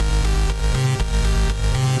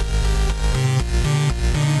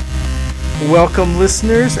Welcome,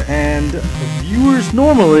 listeners and viewers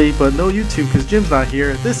normally, but no YouTube because Jim's not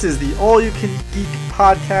here. This is the All You Can Geek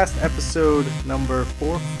podcast, episode number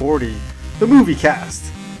 440, the movie cast,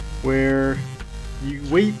 where you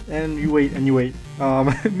wait and you wait and you wait.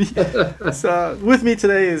 With me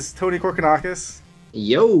today is Tony Korkanakis.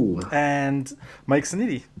 Yo. And Mike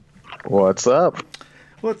Saniti. What's up?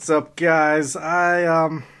 What's up, guys?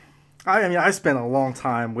 I spent a long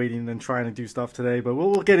time waiting and trying to do stuff today, but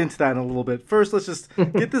we'll get into that in a little bit. First, let's just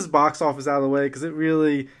get this box office out of the way, because it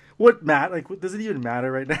really, what does it even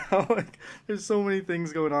matter right now? There's so many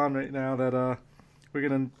things going on right now that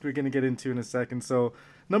we're gonna get into in a second. So,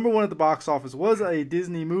 number one at the box office was a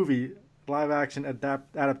Disney movie, live action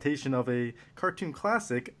adaptation of a cartoon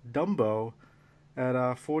classic, Dumbo, at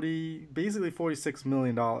basically $46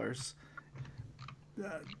 million.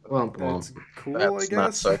 That's cool, that's I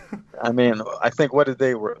guess. I mean, I think what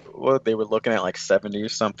they were looking at, like 70 or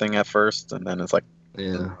something at first, and then it's like,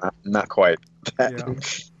 not quite that. Yeah.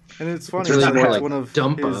 And it's funny, It's really it's more like one of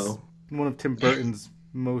Dumbo. one of Tim Burton's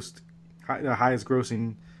highest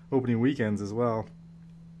grossing opening weekends as well.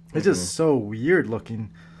 It's just so weird looking.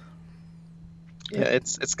 Yeah,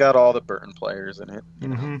 it's got all the Burton players in it. You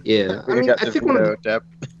know? Yeah, I mean, I think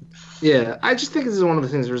I just think this is one of the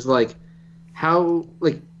things where it's like, how,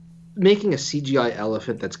 like, making a CGI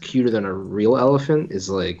elephant that's cuter than a real elephant is,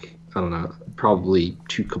 like, I don't know, probably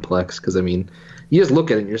too complex. Because, I mean, you just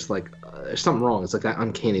look at it and you're just like, there's something wrong. It's like that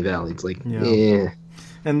uncanny valley. It's like,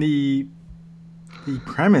 And the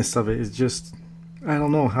premise of it is just, I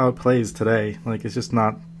don't know how it plays today. Like, it's just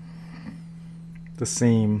not the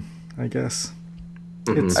same, I guess.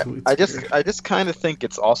 It's I just kind of think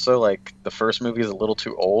it's also, like, the first movie is a little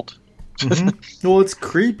too old. Well, it's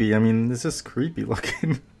creepy. I mean, it's just creepy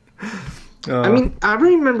looking. I mean, I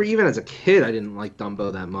remember even as a kid, I didn't like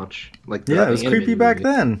Dumbo that much. Like, it was creepy back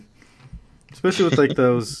then, especially with like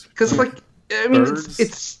those. Because, like, I mean,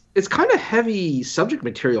 it's kind of heavy subject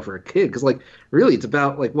material for a kid. Because, like, really, it's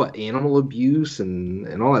about like what, animal abuse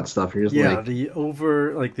and all that stuff. You're just like, the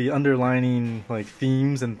underlining like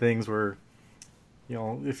themes and things were, you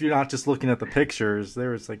know, if you're not just looking at the pictures,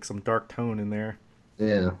 there was like some dark tone in there.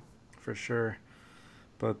 Yeah. For sure.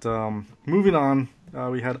 But moving on,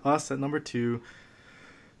 we had Us at number 2,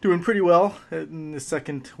 doing pretty well in the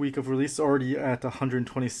second week of release, already at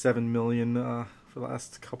 127 million for the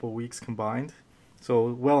last couple of weeks combined. So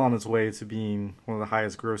well on its way to being one of the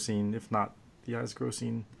highest grossing, if not the highest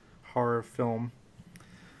grossing horror film.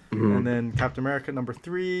 And then Captain America at number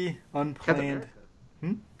 3, unplanned.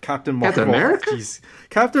 Captain Marvel. Captain America? Jeez.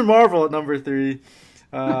 Captain Marvel at number 3.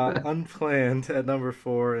 Unplanned at number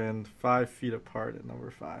 4, and 5 Feet Apart at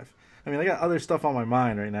number 5. I mean, I got other stuff on my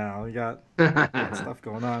mind right now. We got stuff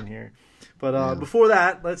going on here, but before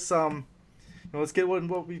that, let's get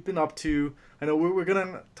what we've been up to. I know we're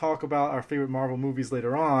gonna talk about our favorite Marvel movies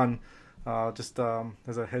later on. Just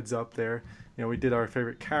as a heads up, there, you know, we did our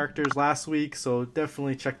favorite characters last week, so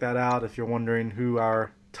definitely check that out if you're wondering who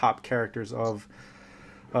our top characters of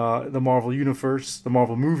the Marvel universe, the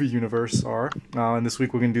Marvel movie universe are. And this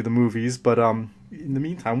week we're going to do the movies. But in the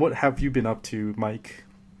meantime, what have you been up to, Mike?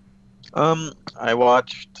 I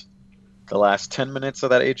watched the last 10 minutes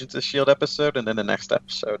of that Agents of S.H.I.E.L.D. episode and then the next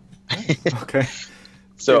episode. Okay.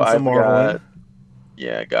 So I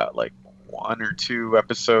got like 1 or 2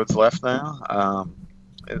 episodes left now.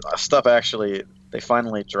 Stuff actually, they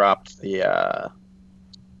finally dropped the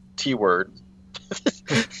T word.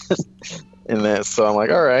 In this, so I'm like,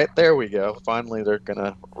 all right, there we go. Finally, they're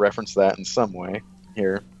gonna reference that in some way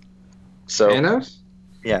here. So, Thanos?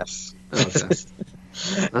 Yes. Oh, okay.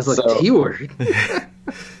 I was like, T word.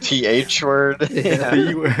 TH word.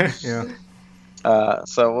 Yeah.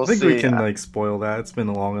 So we'll see. I think we can like spoil that. It's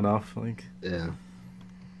been long enough. Like, yeah.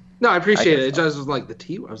 No, I appreciate it. It just was like the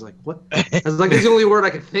T word. I was like, what? I was like, that's the only word I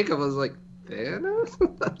could think of. I was like, Thanos.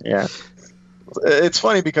 Yeah. It's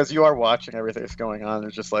funny because you are watching everything that's going on.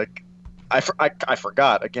 It's just like, I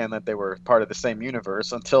forgot again that they were part of the same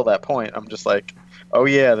universe until that point. I'm just like, oh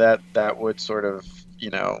yeah, that would sort of, you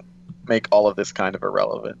know, make all of this kind of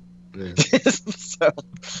irrelevant. Yeah.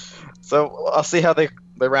 so I'll see how they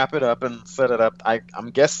wrap it up and set it up.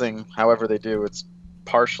 I'm guessing, however they do, it's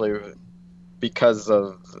partially because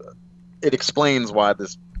of it explains why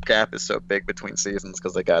this gap is so big between seasons,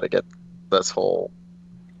 because they got to get this whole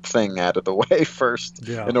thing out of the way first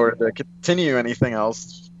in order to continue anything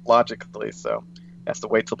else logically. So has to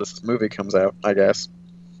wait till this movie comes out, I guess.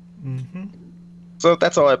 So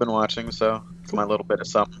that's all I've been watching, so it's my little bit of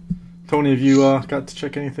something. Tony, have you got to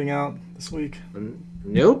check anything out this week?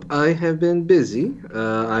 Nope, I have been busy.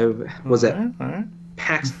 I was at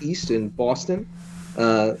PAX East in Boston,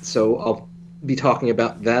 so I'll be talking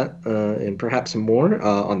about that and perhaps some more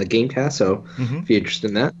on the Gamecast. So if you're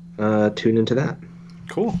interested in that, tune into that.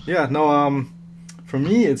 Cool. Yeah. No. For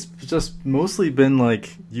me, it's just mostly been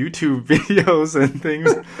like YouTube videos and things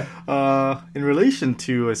in relation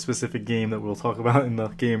to a specific game that we'll talk about in the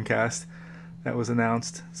Gamecast that was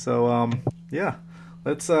announced. So yeah,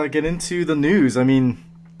 let's get into the news. I mean,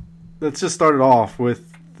 let's just start it off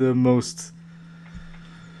with the most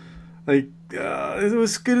it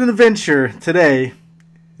was good an adventure today.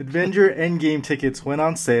 Avenger Endgame tickets went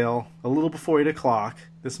on sale a little before 8 o'clock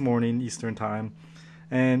this morning Eastern time,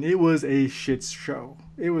 and it was a shit show.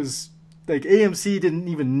 It was like AMC didn't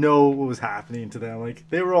even know what was happening to them. Like,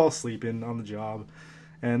 they were all sleeping on the job,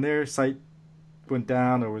 and their site went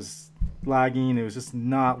down or was lagging. It was just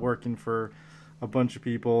not working for a bunch of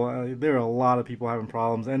people. There were a lot of people having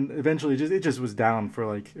problems, and eventually it just was down for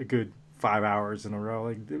like a good 5 hours in a row.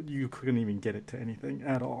 Like, you couldn't even get it to anything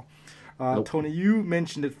at all. Nope. Tony, you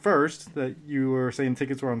mentioned it first that you were saying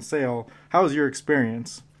tickets were on sale. How was your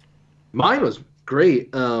experience? Mine was great.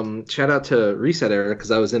 Shout out to Reset Era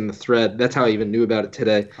because I was in the thread. That's how I even knew about it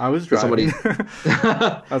today. I was driving.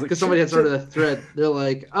 Because somebody had started a thread. They're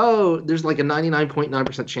like, oh, there's like a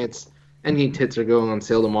 99.9% chance Endgame tits are going on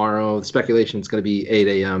sale tomorrow. The speculation is going to be 8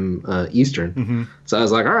 a.m. Eastern. Mm-hmm. So I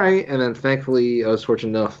was like, all right. And then thankfully I was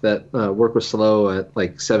fortunate enough that work was slow at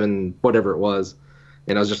like 7, whatever it was.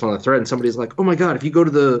 And I was just on the thread and somebody's like, oh my God, if you go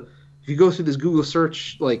through this Google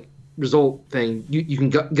search like result thing, you can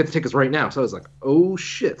get the tickets right now. So I was like, oh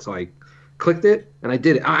shit. So I clicked it and I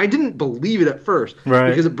did it. I didn't believe it at first, right?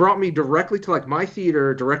 Because it brought me directly to like my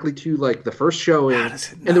theater, directly to like the first showing, and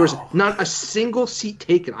there was not a single seat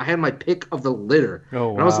taken. I had my pick of the litter. Oh,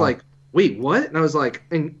 wow. And I was like, wait, what? And I was like,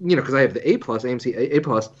 and you know, because I have the A plus AMC A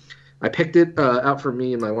plus, I picked it out for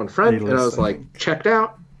me and my one friend, A-list, and I was like, checked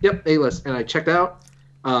out. Yep, A list, and I checked out.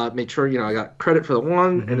 Made sure I got credit for the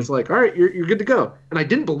one, and it's like, all right, you're good to go. And I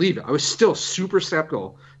didn't believe it. I was still super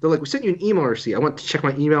skeptical. They're like, we sent you an email receipt. I went to check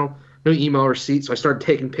my email. No email receipt, so I started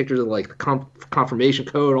taking pictures of like the confirmation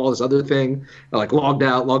code, all this other thing. I like logged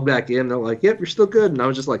out, logged back in. They're like, "Yep, you're still good." And I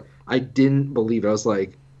was just like, I didn't believe it. I was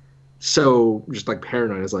like, so just like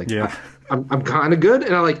paranoid. I was like, yeah, I'm kind of good,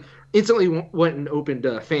 and I like instantly went and opened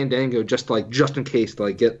Fandango just in case to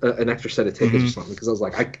like get an extra set of tickets or something, because I was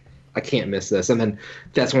like, I can't miss this. And then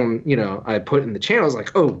that's when I put in the channel. I was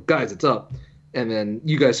like, oh guys, it's up. And then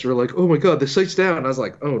you guys were like, "Oh my God, the site's down." And I was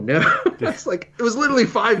like, "Oh no!" It's like it was literally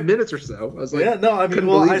 5 minutes or so. I was like, "Yeah, no, I mean,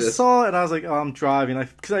 well, I saw it and I was like, oh, I'm driving."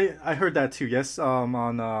 Because I heard that too. Yes,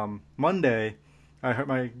 on Monday, I heard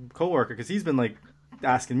my coworker because he's been like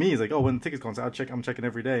asking me. He's like, "Oh, when the tickets go on sale?" I'm checking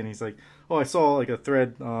every day, and he's like, "Oh, I saw like a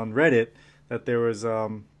thread on Reddit that there was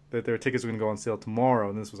that their tickets were gonna go on sale tomorrow,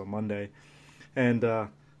 and this was on Monday." And I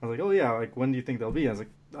was like, "Oh yeah, like when do you think they'll be?" I was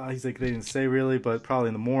like, "He's like, they didn't say really, but probably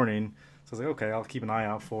in the morning." So I was like, okay, I'll keep an eye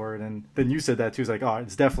out for it. And then you said that too. It's like, oh,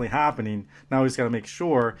 it's definitely happening. Now we just got to make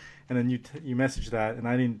sure. And then you messaged that,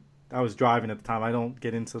 and I was driving at the time. I don't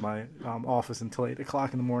get into my office until 8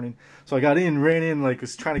 o'clock in the morning. So I got in, ran in, like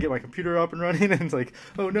was trying to get my computer up and running, and it's like,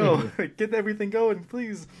 oh no, get everything going,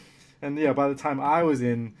 please. And yeah, by the time I was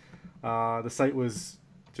in, the site was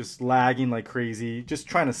just lagging like crazy. Just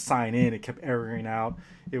trying to sign in, it kept erroring out.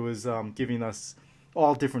 It was giving us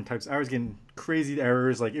all different types. I was getting crazy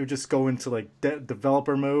errors. Like it would just go into like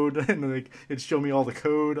developer mode and like it'd show me all the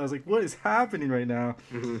code. I was like, what is happening right now?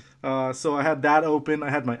 So I had that open. I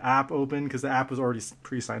had my app open because the app was already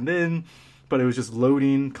pre-signed in, but it was just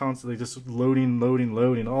loading constantly, just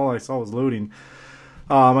loading. All I saw was loading.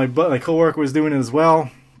 My coworker was doing it as well.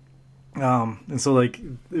 And so like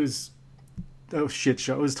it was a shit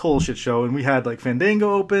show. It was a total shit show. And we had like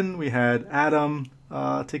Fandango open. We had Adam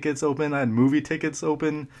tickets open. I had movie tickets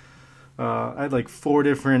open. I had like 4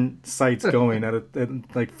 different sites going at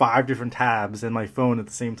like 5 different tabs and my phone at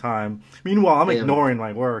the same time. Meanwhile, I'm ignoring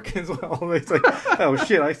my work as well. It's like, oh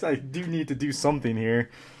shit, I do need to do something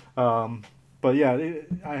here. But yeah,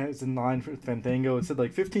 I was in line for Fandango. It said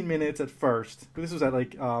like 15 minutes at first. But this was at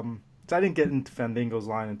like, so I didn't get into Fandango's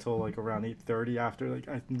line until like around 8:30 after like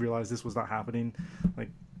I realized this was not happening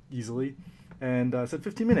like easily. And it said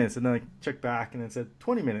 15 minutes, and then I checked back, and it said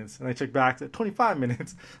 20 minutes, and I checked back, it said 25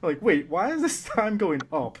 minutes. I'm like, wait, why is this time going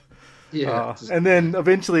up? Yeah. And then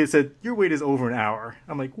eventually it said, your wait is over an hour.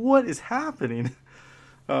 I'm like, what is happening?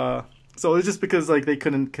 So it's just because like they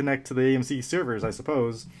couldn't connect to the AMC servers, I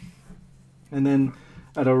suppose. And then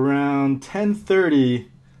at around 10:30,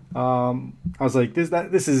 I was like,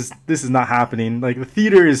 this is not happening. Like the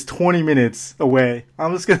theater is 20 minutes away.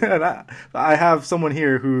 I'm just gonna. I have someone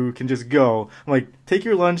here who can just go. I'm like, take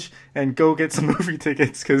your lunch and go get some movie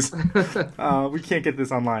tickets because we can't get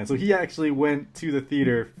this online. So he actually went to the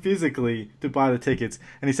theater physically to buy the tickets,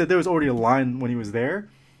 and he said there was already a line when he was there,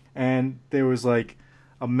 and there was like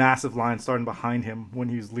a massive line starting behind him when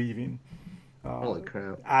he was leaving. Holy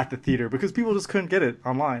crap! At the theater because people just couldn't get it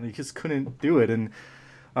online. They just couldn't do it, and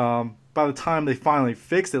by the time they finally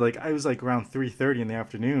fixed it, like I was like around 3:30 in the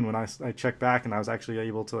afternoon when I checked back and I was actually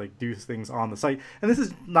able to like do things on the site. And this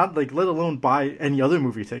is not like let alone buy any other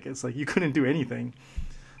movie tickets. Like you couldn't do anything.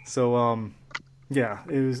 So yeah,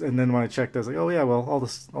 it was. And then when I checked, I was like, oh yeah, well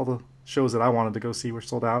all the shows that I wanted to go see were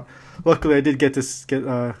sold out. Luckily, I did get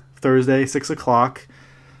Thursday 6:00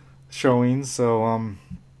 showings. So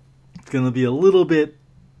it's gonna be a little bit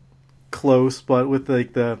close, but with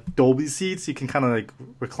like the Dolby seats, you can kind of like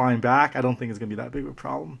recline back. I don't think it's gonna be that big of a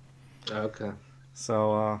problem. Okay.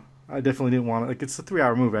 So I definitely didn't want to, like, it's a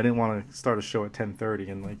 3-hour movie. I didn't want to start a show at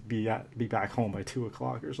 10:30 and like be back home by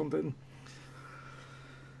 2:00 or something.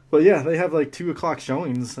 But yeah, they have like 2:00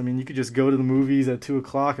 showings. I mean, you could just go to the movies at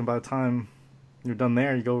 2:00, and by the time you're done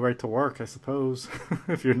there, you go right to work, I suppose,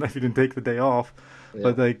 if you didn't take the day off. Yeah.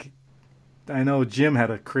 But like, I know Jim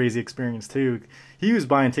had a crazy experience too. He was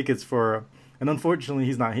buying tickets for, and unfortunately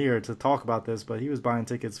he's not here to talk about this, but he was buying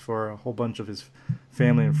tickets for a whole bunch of his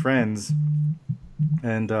family and friends,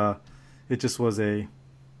 and it just was a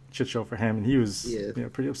shit show for him, and he was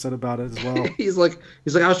pretty upset about it as well. he's like,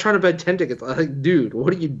 I was trying to buy 10 tickets. I'm like, dude,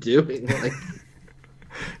 what are you doing? Like,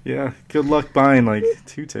 yeah, good luck buying like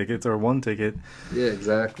 2 tickets or 1 ticket. Yeah,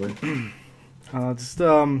 exactly.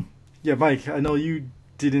 Yeah, Mike, I know you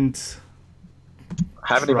didn't.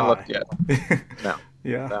 Haven't even looked yet. No.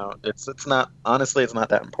 Yeah. No, it's not. Honestly, it's not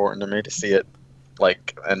that important to me to see it,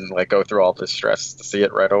 and go through all this stress to see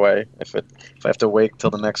it right away. If I have to wait till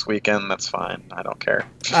the next weekend, that's fine. I don't care.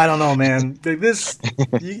 I don't know, man. This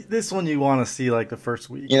one you want to see like the first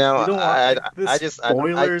week. You know, you don't want,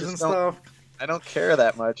 spoilers and stuff. I don't care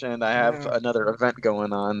that much, and I have another event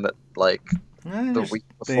going on that the week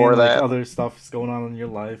before that. Like, other stuff's going on in your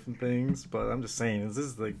life and things, but I'm just saying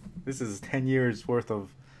this is 10 years worth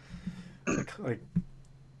of like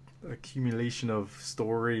accumulation of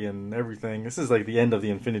story and everything. This is like the end of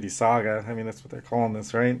the Infinity Saga. I mean, that's what they're calling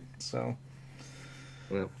this, right? So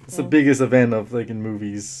it's the biggest event of like in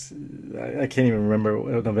movies. I can't even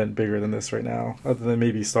remember an event bigger than this right now, other than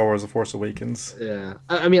maybe Star Wars: The Force Awakens. Yeah,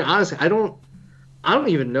 I mean, honestly, I don't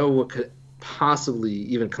even know what could possibly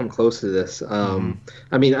even come close to this.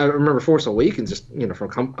 I mean, I remember Force Awakens just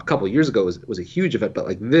from a couple of years ago was a huge event, but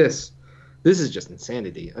like this is just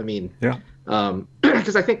insanity. I mean, yeah,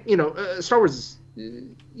 because I think Star Wars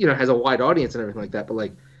has a wide audience and everything like that, but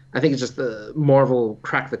like I think it's just the Marvel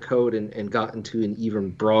cracked the code and got into an even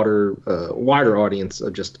broader, wider audience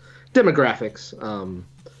of just demographics.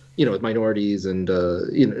 With minorities and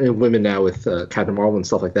and women now with Captain Marvel and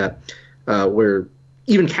stuff like that, where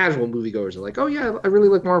even casual moviegoers are like, oh yeah, I really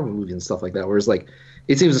like Marvel movies and stuff like that. Whereas like,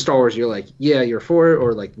 it seems with Star Wars, you're like, yeah, you're for it,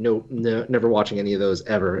 or like, no, never watching any of those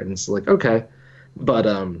ever. And it's like, okay, but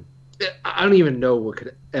I don't even know what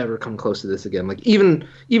could ever come close to this again. Like even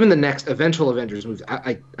the next eventual Avengers movie,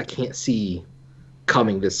 I can't see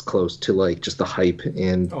coming this close to like just the hype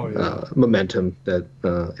and momentum that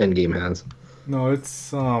Endgame has. No,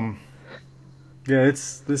 it's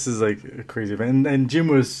this is like a crazy event, and Jim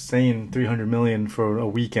was saying 300 million for a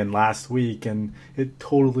weekend last week, and it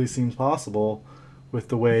totally seems possible with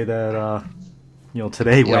the way that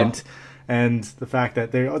today went, and the fact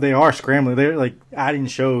that they are scrambling. They're like adding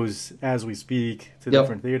shows as we speak to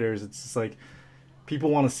different theaters. It's just like people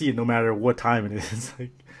want to see it no matter what time it is.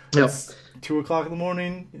 Like it's 2:00 in the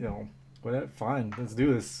morning. Whatever, fine, let's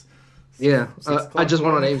do this. Yeah, I just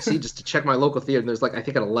went on AMC just to check my local theater, and there's like I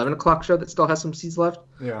think an 11:00 show that still has some seats left.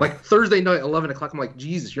 Yeah. Like Thursday night, 11:00. I'm like,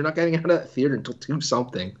 Jesus, you're not getting out of that theater until 2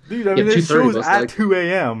 something. Dude, I mean, there's shows at 2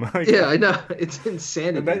 a.m. Like, yeah, I know, it's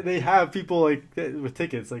insanity. And they have people like with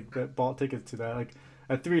tickets that bought tickets to that. Like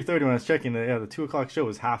at 3:30 when I was checking, the 2:00 show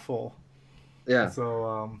was half full. Yeah.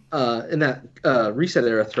 So in that Reset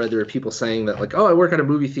Era thread, there were people saying that like, oh, I work at a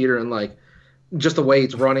movie theater, and like, just the way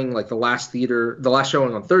it's running, like the last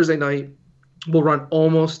showing on Thursday night will run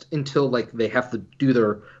almost until like they have to do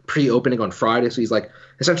their pre-opening on Friday. So he's like,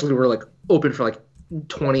 essentially we're like open for like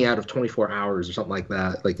 20 out of 24 hours or something like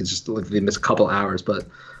that. Like it's just like they miss a couple hours, but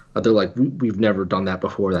they're like, we've never done that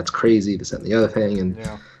before. That's crazy. This and the other thing. And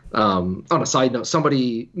on a side note,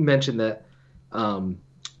 somebody mentioned that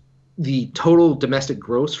the total domestic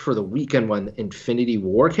gross for the weekend when Infinity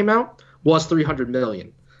War came out was $300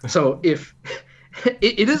 million. So if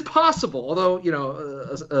it is possible, although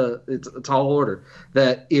it's a tall order,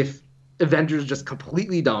 that if Avengers just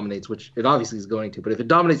completely dominates, which it obviously is going to, but if it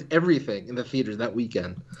dominates everything in the theaters that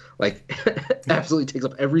weekend, like absolutely takes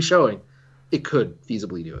up every showing, it could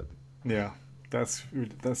feasibly do it. Yeah, that's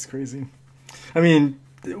crazy. I mean,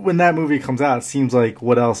 when that movie comes out, it seems like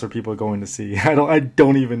what else are people going to see? I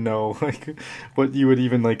don't even know like what you would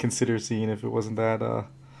even like consider seeing if it wasn't that.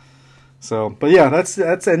 So, but yeah, that's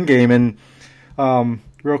Endgame. And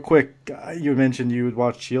real quick, you mentioned you would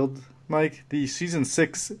watch Shield, Mike. The season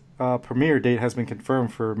 6 premiere date has been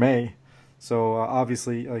confirmed for May. So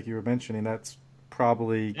obviously, like you were mentioning, that's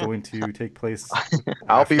probably going to take place.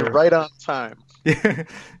 I'll be right on time.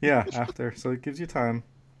 Yeah, after. So it gives you time.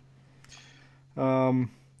 The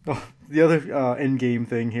other Endgame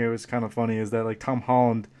thing here was kind of funny is that like Tom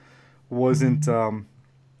Holland wasn't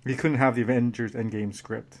he couldn't have the Avengers Endgame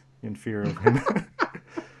script in fear of him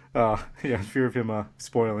fear of him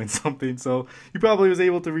spoiling something. So he probably was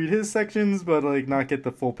able to read his sections but like not get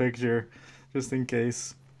the full picture just in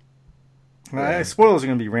case. Spoilers are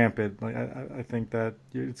going to be rampant. Like I think that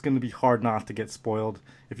it's going to be hard not to get spoiled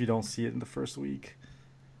if you don't see it in the first week.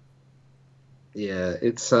 Yeah,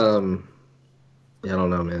 it's I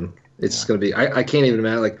don't know, man. It's just gonna be. I can't even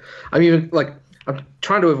imagine. Like, I'm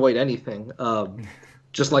trying to avoid anything.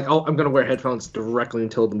 Just like, I'm gonna wear headphones directly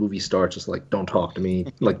until the movie starts. Just like, don't talk to me.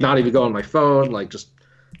 Like, not even go on my phone. Like, just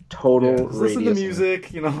total. Just listen to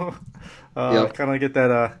music. Kind of get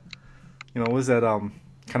that. What is that?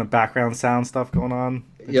 Kind of background sound stuff going on.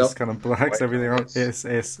 It just kind of blacks everything out. What is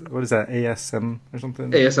that? ASM or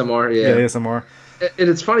something? ASMR. Yeah, ASMR. And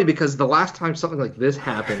it's funny because the last time something like this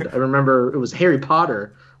happened, I remember it was Harry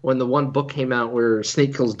Potter when the one book came out where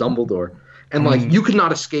Snape kills Dumbledore, and like you could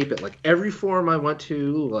not escape it. Like every forum I went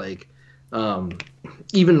to, like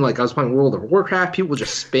even like I was playing World of Warcraft, people would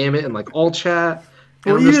just spam it and like all chat.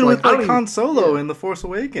 Well, even with like Han Solo in The Force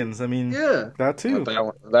Awakens, I mean, that too.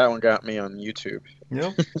 That one got me on YouTube.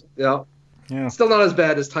 Yep. Yeah. Still not as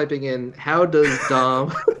bad as typing in "How does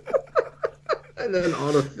Dom?" and then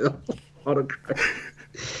autocorrect.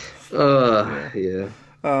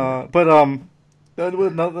 But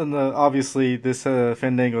obviously this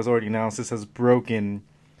Fandango is already announced. This has broken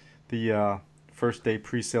the first day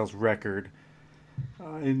pre-sales record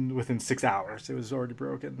within 6 hours. It was already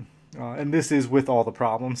broken, and this is with all the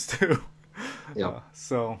problems too.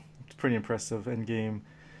 So it's pretty impressive. Endgame,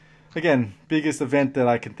 again, biggest event that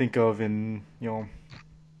I can think of in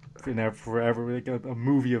forever, like a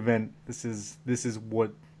movie event. This is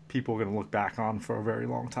what people are going to look back on for a very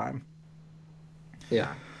long time.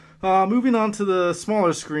 Yeah. Moving on to the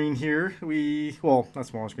smaller screen here, not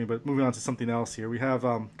smaller screen, but moving on to something else here. We have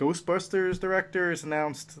Ghostbusters directors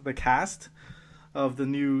announced the cast of the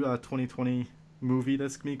new 2020 movie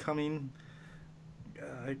that's going to be coming.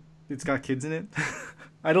 It's got kids in it.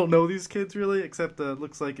 I don't know these kids really, except it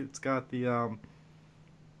looks like it's got the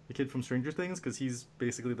kid from Stranger Things, because he's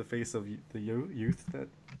basically the face of the youth. That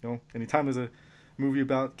anytime there's a movie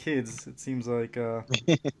about kids, it seems like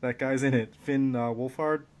that guy's in it. Finn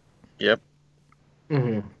Wolfhard. Yep.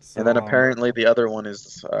 Mm-hmm. So, and then apparently the other one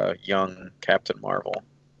is young Captain Marvel.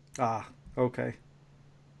 Ah, okay.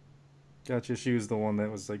 Gotcha. She was the one that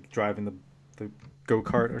was like driving the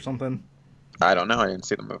go-kart or something. I don't know. I didn't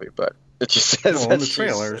see the movie, but it just says in the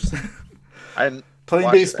trailers. I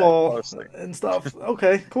playing baseball and stuff.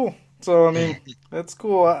 Okay, cool. So I mean, that's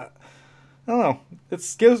cool. I don't know.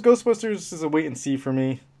 Ghostbusters is a wait and see for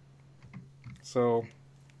me. So,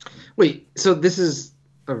 wait. So this is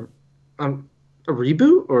a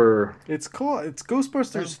reboot, or it's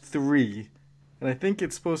Ghostbusters 3, and I think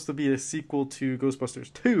it's supposed to be a sequel to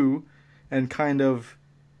Ghostbusters 2, and kind of.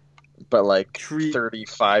 But like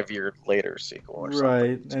 35-year later sequel or something.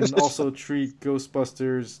 Right, and also treat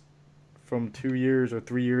Ghostbusters from 2 years or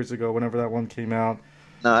 3 years ago, whenever that one came out.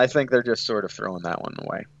 No, I think they're just sort of throwing that one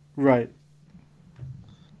away. Right.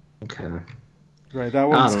 Okay. Right, that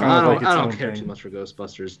one's kind of like its I own don't care thing. too much for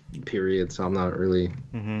Ghostbusters, period, so I'm not really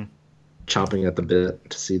chomping at the bit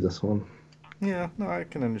to see this one. Yeah, no, I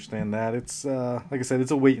can understand that. It's, like I said, it's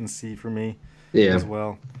a wait and see for me as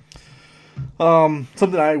well.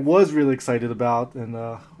 Something I was really excited about, and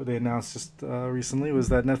what they announced just recently, was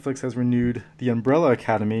that Netflix has renewed The Umbrella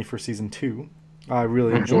Academy for season 2. I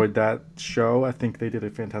really enjoyed that show. I think they did a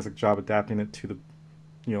fantastic job adapting it to the,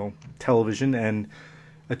 television and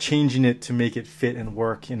changing it to make it fit and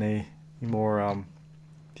work in a more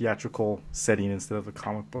theatrical setting instead of a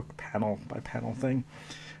comic book panel by panel thing.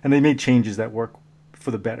 And they made changes that work for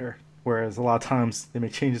the better, whereas a lot of times they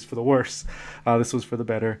make changes for the worse. This was for the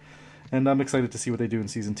better. and I'm excited to see what they do in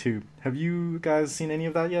season 2. Have you guys seen any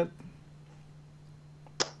of that yet?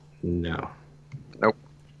 No. Nope.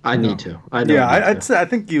 I need to. I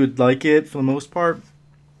think you would like it for the most part.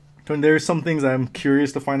 I mean, there's some things I'm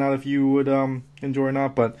curious to find out if you would enjoy or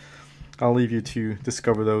not, but I'll leave you to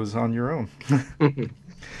discover those on your own.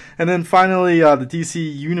 And then finally, the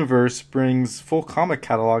DC Universe brings full comic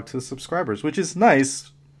catalog to subscribers, which is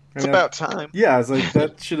nice. It's about time. Yeah, it's like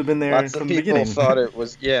that should have been there Lots from of the people beginning. thought it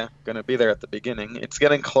was, going to be there at the beginning. It's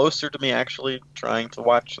getting closer to me actually trying to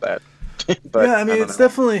watch that. But yeah, I mean, there's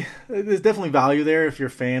definitely value there if you're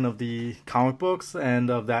a fan of the comic books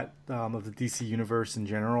and of that of the DC Universe in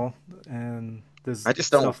general. And there's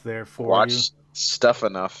stuff there for watch you. Stuff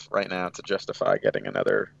enough right now to justify getting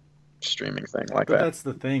another streaming thing like that. But that's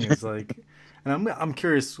the thing is like, and I'm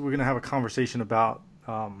curious. We're gonna have a conversation about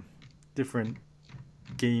different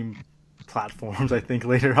game platforms, I think,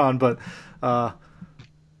 later on. But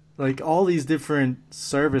like all these different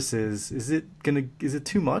services, is it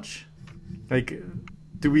too much? Like,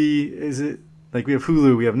 is it like we have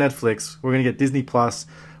Hulu, we have Netflix, we're gonna get Disney Plus,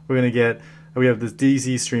 we have this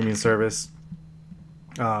DC streaming service.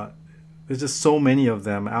 There's just so many of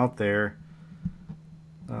them out there.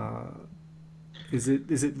 Is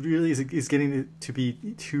it getting it to be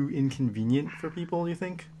too inconvenient for people, do you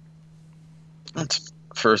think?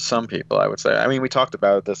 For some people, I would say. I mean, we talked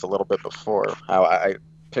about this a little bit before, how I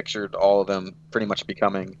pictured all of them pretty much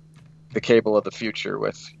becoming the cable of the future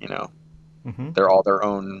with, they're all their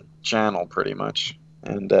own channel pretty much.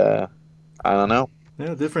 And I don't know. Yeah,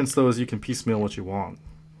 the difference, though, is you can piecemeal what you want.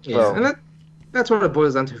 Yeah, well, and that's what it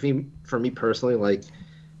boils down to for me personally. Like,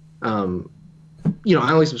 I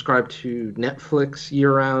only subscribe to Netflix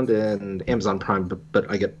year-round and Amazon Prime, but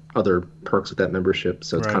I get other perks with that membership,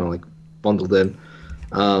 so it's kind of like bundled in.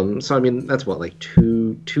 So I mean, that's what, like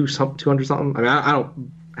 200 something. I mean, I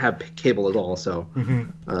don't have cable at all, so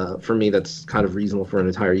for me that's kind of reasonable for an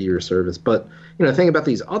entire year of service. But the thing about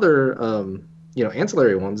these other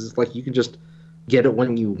ancillary ones is like you can just get it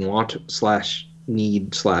when you want /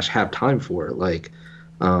 need / have time for it. Like,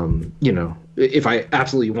 if I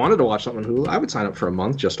absolutely wanted to watch something on Hulu, I would sign up for a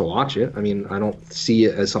month just to watch it. I mean, I don't see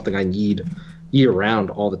it as something I need year round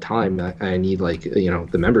all the time. I need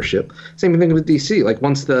the membership. Same thing with DC. Like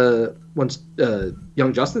once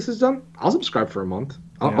Young Justice is done, I'll subscribe for a month.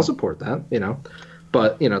 I'll support that.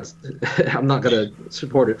 But I'm not gonna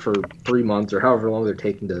support it for 3 months or however long they're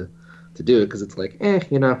taking to do it, because it's like,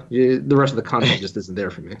 the rest of the content just isn't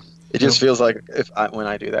there for me. It just feels like when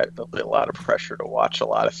I do that, there'll be a lot of pressure to watch a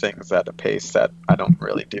lot of things at a pace that I don't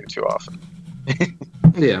really do too often.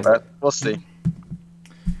 Yeah, but we'll see.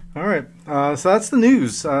 All right, so that's the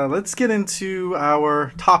news. Let's get into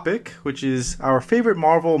our topic, which is our favorite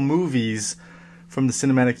Marvel movies from the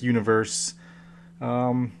cinematic universe.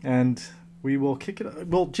 And we will kick it.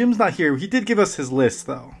 Well, Jim's not here. He did give us his list,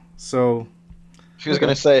 though. So she was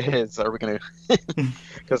going to say his. Are we going to?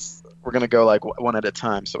 Because we're going to go like one at a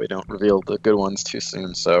time, so we don't reveal the good ones too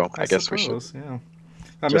soon. So I guess we should. Yeah.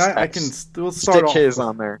 I mean, I can still start stick off his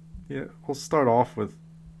on there. Yeah, we'll start off with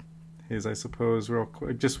his, I suppose, real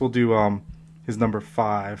quick. We'll do his number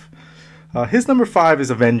 5. His number 5 is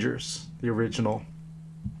Avengers, the original.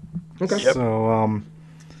 Okay. Yep. So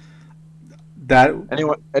that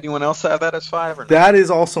anyone else have that as 5 or not? That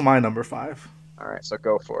is also my number 5. All right, so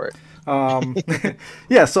go for it.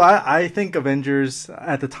 Yeah, so I think Avengers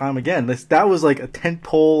at the time, again, that was like a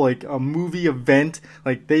tentpole, like a movie event.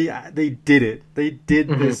 Like they did it. They did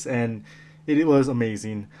this, and it was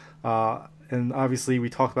amazing. And obviously, we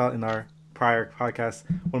talked about in our prior podcast,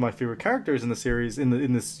 one of my favorite characters in the series,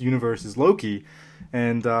 in this universe, is Loki,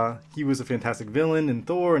 and he was a fantastic villain in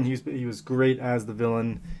Thor, and he was great as the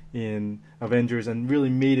villain in Avengers, and really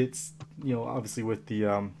made it, obviously with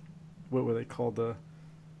the what were they called, the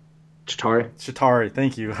Chitauri,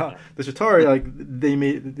 thank you. The Chitauri, like they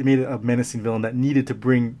made it a menacing villain that needed to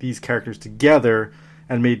bring these characters together,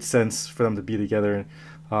 and made sense for them to be together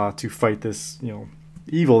to fight this,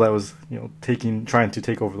 evil that was, trying to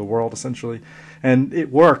take over the world essentially, and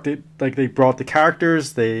it worked. They brought the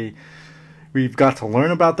characters. We've got to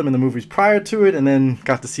learn about them in the movies prior to it, and then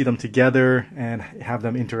got to see them together and have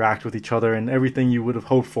them interact with each other, and everything you would have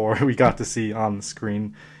hoped for, we got to see on the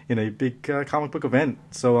screen in a big comic book event.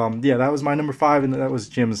 So, that was my number 5, and that was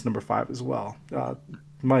Jim's number 5 as well.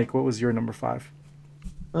 Mike, what was your number 5?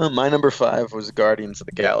 My number 5 was Guardians of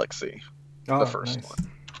the Galaxy, the first nice.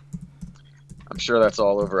 one. I'm sure that's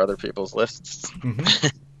all over other people's lists.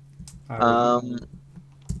 And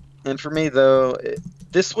for me, though,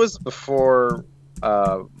 this was before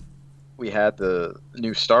we had the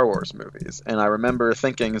new Star Wars movies, and I remember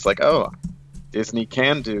thinking, it's like, oh, Disney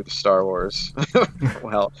can do Star Wars.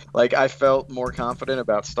 Well, like I felt more confident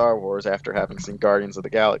about Star Wars after having seen Guardians of the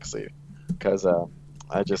Galaxy, because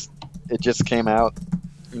it just came out,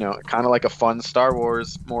 kind of like a fun Star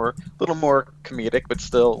Wars, little more comedic, but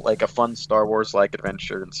still like a fun Star Wars like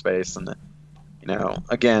adventure in space. And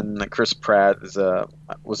again, Chris Pratt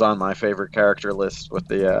was on my favorite character list with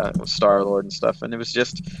the with Star-Lord and stuff, and it was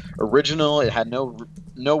just original. It had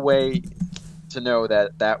no way to know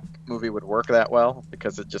that movie would work that well,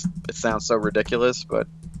 because it sounds so ridiculous, but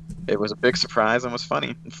it was a big surprise and was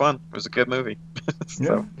funny and fun. It was a good movie.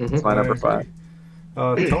 So it's my number 5.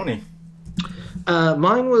 Tony.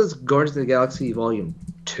 Mine was Guardians of the Galaxy Volume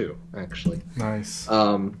 2, actually. Nice.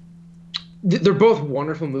 They're both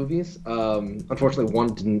wonderful movies. Unfortunately,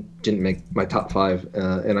 one didn't make my top 5,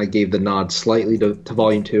 and I gave the nod slightly to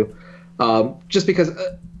Volume 2, just because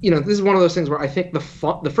this is one of those things where I think the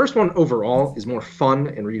first one overall is more fun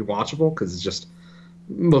and rewatchable, because it's just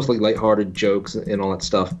mostly lighthearted jokes and all that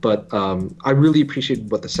stuff. But I really appreciated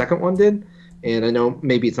what the second one did, and I know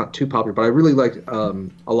maybe it's not too popular, but I really liked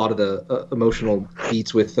a lot of the emotional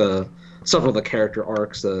beats with several of the character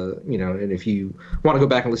arcs, and if you want to go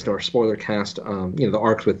back and listen to our spoiler cast, the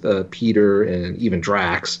arcs with Peter and even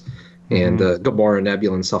Drax and Gamora,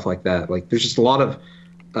 Nebula, and stuff like that. Like, there's just a lot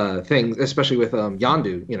of things, especially with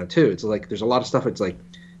Yondu, too. It's like there's a lot of stuff. It's like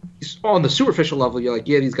on the superficial level, you're like,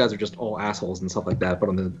 yeah, these guys are just all assholes and stuff like that. But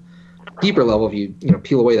on the deeper level, if you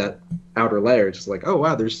peel away that outer layer, it's just like, oh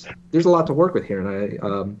wow, there's a lot to work with here, and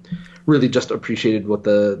I really just appreciated what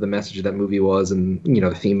the message of that movie was, and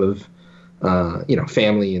the theme of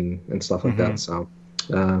family and stuff like that. So,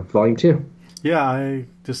 Volume 2. Yeah, I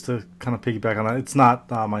just to kind of piggyback on that, it's not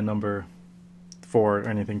my number 4 or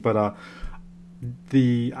anything, but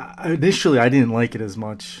initially I didn't like it as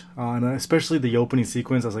much, and especially the opening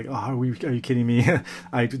sequence. I was like, "Oh, are you kidding me?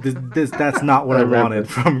 That's not what I wanted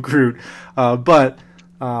from Groot." But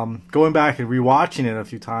going back and rewatching it a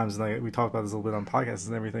few times, and we talked about this a little bit on podcasts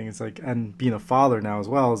and everything. It's like, and being a father now as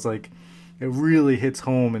well, is like, it really hits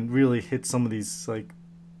home and really hits some of these like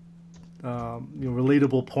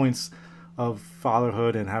relatable points of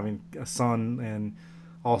fatherhood and having a son, and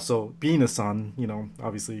also being a son.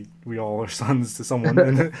 Obviously we all are sons to someone,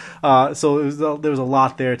 and so there was a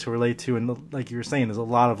lot there to relate to, and like you were saying, there's a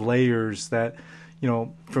lot of layers that,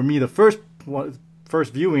 for me, the first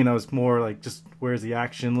viewing, I was more like, just where's the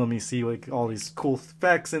action? Let me see like all these cool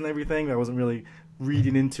effects and everything. I wasn't really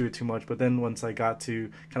reading into it too much, but then once I got to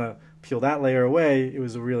kind of peel that layer away, it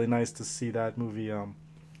was really nice to see that movie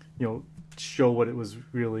show what it was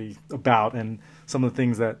really about, and some of the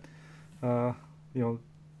things that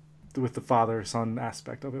with the father-son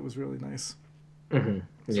aspect of it was really nice.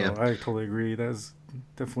 Yeah, so I totally agree. That is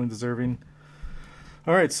definitely deserving.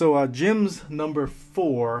 All right, so Jim's number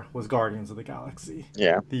 4 was Guardians of the Galaxy.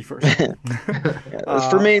 Yeah, the first one.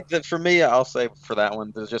 For me, I'll say for that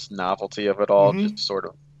one, there's just novelty of it all, just sort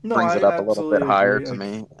of brings it up a little bit higher to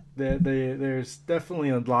me. There's definitely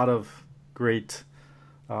a lot of great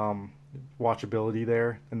watchability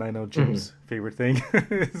there, and I know Jim's favorite thing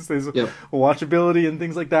is watchability and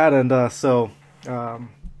things like that, and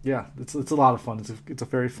yeah, it's a lot of fun. It's a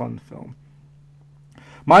very fun film.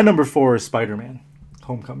 My number 4 is Spider-Man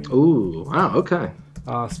Homecoming. Ooh, wow, okay.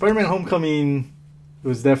 Spider-Man Homecoming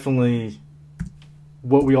was definitely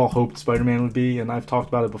what we all hoped Spider-Man would be, and I've talked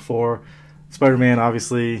about it before. Spider-Man,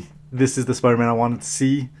 obviously, this is the Spider-Man I wanted to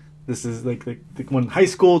see. This is like when high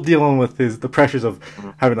school, dealing with the pressures of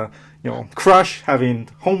having a crush, having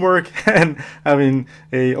homework, and having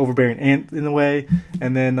a overbearing aunt in the way,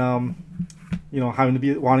 and then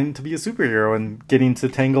wanting to be a superhero and getting to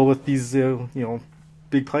tangle with these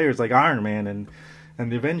big players like Iron Man and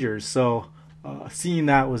the Avengers. So seeing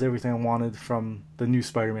that was everything I wanted from the new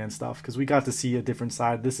Spider-Man stuff, because we got to see a different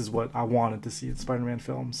side. This is what I wanted to see in Spider-Man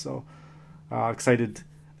films. So excited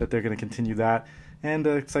that they're going to continue that, and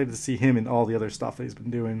excited to see him in all the other stuff that he's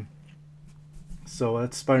been doing. So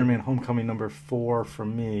that's Spider-Man Homecoming number 4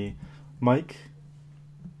 from me. Mike?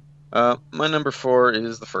 My number 4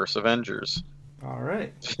 is the first Avengers. All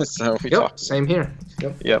right. So we talked. Same here.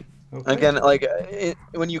 Yep. Okay. Again, like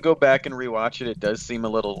when you go back and rewatch it, it does seem a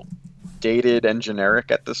little dated and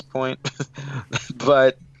generic at this point.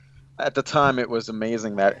 But at the time, it was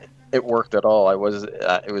amazing that it worked at all. It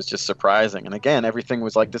was just surprising. And again, everything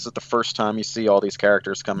was like, this is the first time you see all these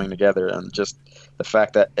characters coming together, and just the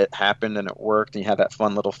fact that it happened and it worked, and you had that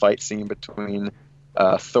fun little fight scene between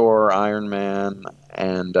Thor, Iron Man,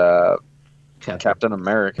 and Captain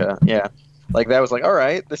America. Yeah. Like, that was like, all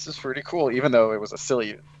right, this is pretty cool. Even though it was a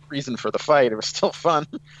silly reason for the fight, it was still fun.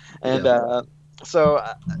 And so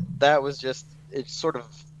that was just, it sort of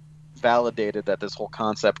validated that this whole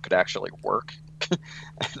concept could actually work,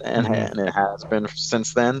 and it has been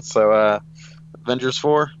since then. So Avengers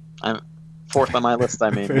 4, I'm fourth on my list. I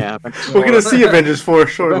mean, yeah, we're gonna see Avengers 4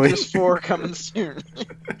 shortly. Avengers 4 coming soon.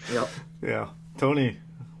 Yep. Yeah, Tony,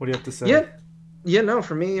 what do you have to say? Yeah, no,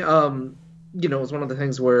 for me, it was one of the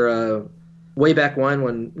things where way back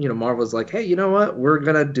when Marvel was like, hey, you know what, we're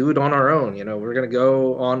gonna do it on our own. We're gonna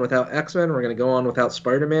go on without X-Men, we're gonna go on without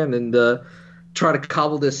Spider-Man, and try to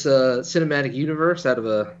cobble this cinematic universe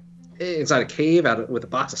inside a cave with a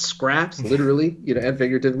box of scraps, literally, and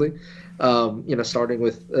figuratively. Starting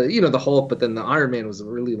with the Hulk, but then the Iron Man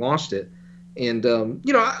really launched it. And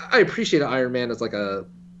I appreciated Iron Man as like a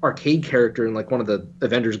arcade character in like one of the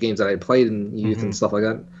Avengers games that I had played in youth and stuff like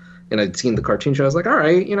that. And I'd seen the cartoon show. I was like, all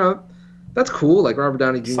right, that's cool. Like Robert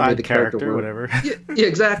Downey Jr. made the character whatever. yeah,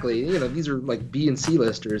 exactly. These are like B and C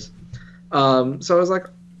listers. So I was like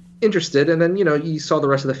interested, and then you saw the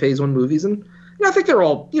rest of the Phase 1 movies, and I think they're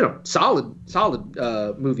all solid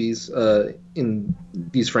movies in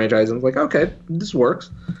these franchises. I'm like, okay, this works,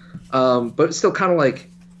 but it's still kind of like,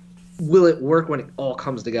 will it work when it all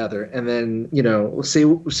comes together? And then we'll say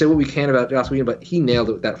what we can about Joss Whedon, but he nailed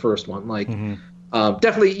it with that first one. Like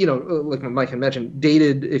definitely, like Mike had mentioned,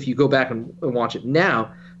 dated if you go back and watch it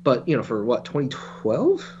now. But for what,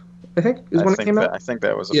 2012? I think is when it came out. I think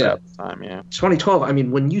that was about the time. Yeah, 2012. I mean,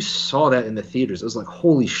 when you saw that in the theaters, it was like,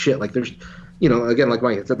 holy shit! Like there's again, like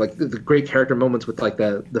Mike said, like the great character moments with like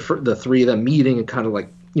the three of them meeting and kind of like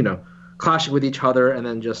clashing with each other, and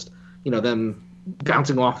then just them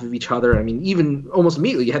bouncing off of each other. I mean, even almost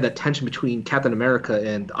immediately you had that tension between Captain America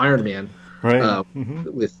and Iron Man, right?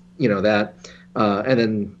 With that, and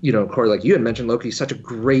then Corey, like you had mentioned, Loki's such a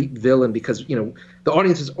great villain because the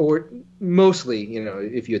audiences, or mostly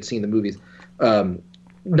if you had seen the movies, had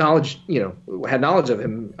knowledge of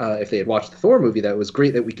him if they had watched the Thor movie. That was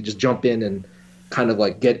great that we could just jump in and kind of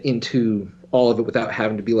like get into all of it without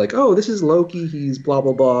having to be like, oh, this is Loki, he's blah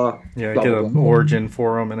blah blah. Yeah, blah, get blah, an blah. origin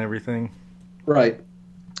for him and everything. Right,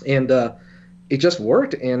 and it just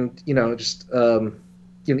worked, and just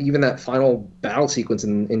even that final battle sequence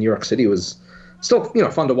in New York City was still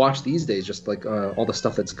fun to watch these days, just like all the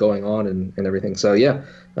stuff that's going on and everything. So yeah,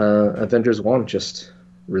 Avengers 1 just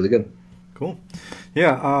really good. Cool.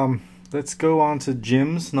 Yeah, let's go on to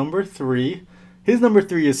Jim's number 3. His number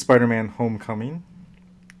 3 is Spider-Man Homecoming.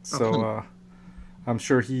 So I'm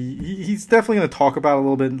sure he's definitely going to talk about it a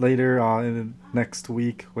little bit later in the next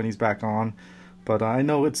week when he's back on. But I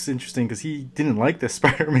know it's interesting because he didn't like this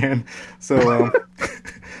Spider-Man. So,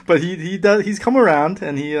 but he's come around,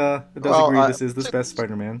 and he does agree this is the best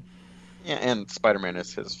Spider-Man. Yeah, and Spider-Man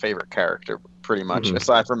is his favorite character, pretty much,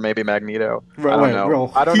 aside from maybe Magneto. Right,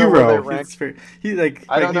 I don't know where they rank.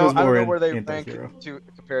 I don't know where they rank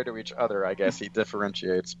compared to each other. I guess he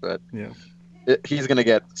differentiates, but yeah, he's going to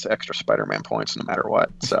get extra Spider-Man points no matter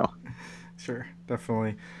what. So, sure,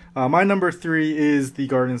 definitely. My number 3 is the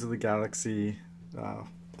Guardians of the Galaxy,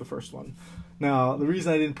 the first one. Now, the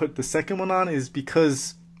reason I didn't put the second one on is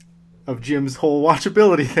because of Jim's whole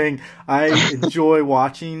watchability thing. I enjoy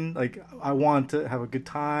watching, like, I want to have a good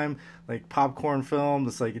time, like popcorn film,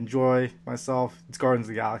 just like enjoy myself. It's Guardians of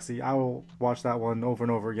the Galaxy. I will watch that one over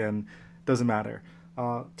and over again. Doesn't matter.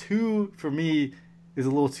 2 for me is a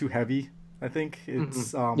little too heavy. I think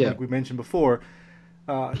it's like we mentioned before.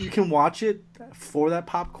 You can watch it for that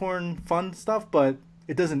popcorn fun stuff, but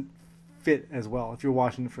it doesn't fit as well if you're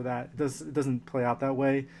watching it for that. It doesn't play out that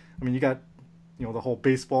way. I mean, you got the whole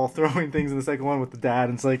baseball throwing things in the second one with the dad,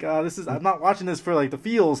 and it's like, I'm not watching this for like the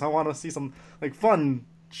feels. I want to see some like fun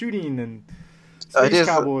shooting and space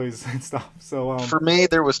cowboys and stuff. So for me,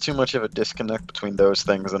 there was too much of a disconnect between those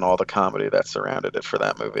things and all the comedy that surrounded it for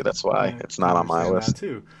that movie. That's why it's not on my list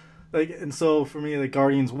too. Like, and so for me, like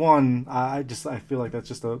Guardians 1, I feel like that's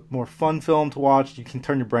just a more fun film to watch. You can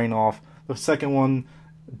turn your brain off. The second one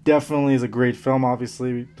definitely is a great film.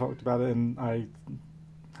 Obviously, we talked about it, and I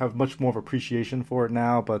have much more of appreciation for it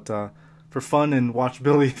now. But for fun and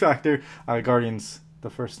watchability factor, Guardians, the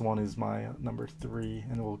first one, is my number 3,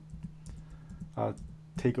 and will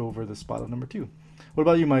take over the spot of number 2. What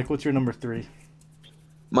about you, Mike? What's your number 3?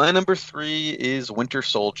 My number 3 is Winter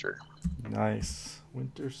Soldier. Nice.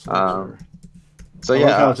 Winter Soldier. So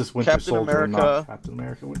yeah, it's just Winter Captain Soldier, America, not Captain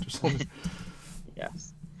America, Winter Soldier.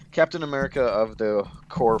 Yes, Captain America of the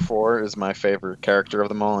core 4 is my favorite character of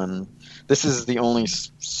them all, and this is the only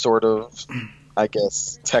sort of, I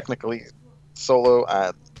guess, technically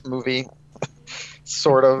solo movie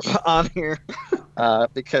sort of on here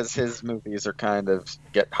because his movies are kind of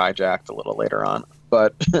get hijacked a little later on.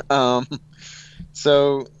 But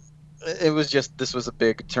so it was just, this was a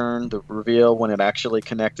big turn, the reveal when it actually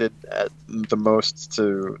connected the most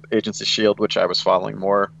to Agents of S.H.I.E.L.D., which I was following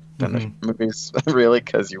more than the movies, really,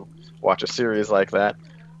 because you watch a series like that.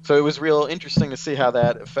 So it was real interesting to see how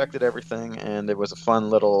that affected everything, and it was a fun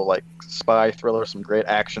little like spy thriller, some great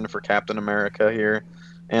action for Captain America here,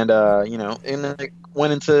 and and it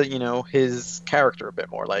went into his character a bit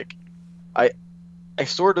more. Like I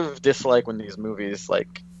sort of dislike when these movies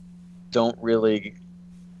like don't really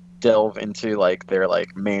delve into like their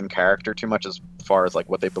like main character too much as far as like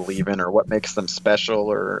what they believe in or what makes them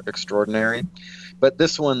special or extraordinary. But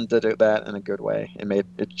this one did that in a good way.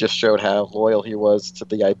 It just showed how loyal he was to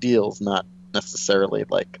the ideals, not necessarily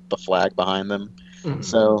like the flag behind them. Mm-hmm.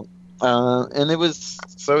 So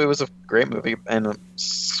it was a great movie and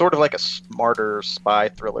sort of like a smarter spy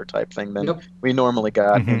thriller type thing than we normally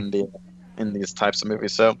got in these types of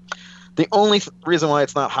movies. So the only reason why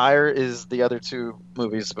it's not higher is the other two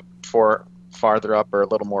movies farther up are a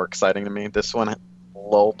little more exciting to me. This one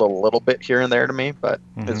lulled a little bit here and there to me, but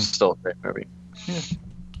it's still a great movie. Yeah,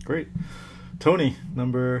 great. Tony,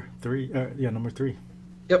 number 3. Number 3.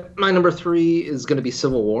 Yep, my number 3 is going to be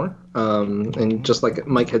Civil War. And just like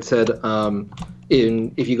Mike had said,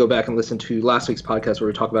 if you go back and listen to last week's podcast where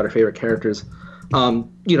we talk about our favorite characters,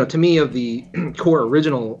 to me, of the core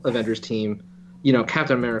original Avengers team,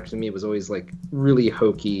 Captain America to me was always like really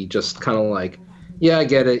hokey, just kind of like, yeah, I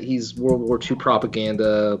get it. He's World War II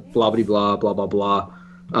propaganda, blah, blah, blah, blah, blah, blah.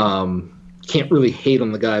 Can't really hate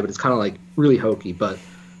on the guy, but it's kind of like really hokey. But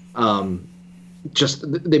just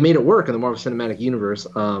they made it work in the Marvel Cinematic Universe.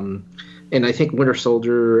 And I think Winter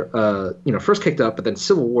Soldier, first kicked up, but then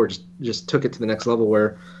Civil War just took it to the next level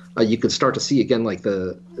where you could start to see again like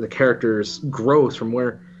the character's growth from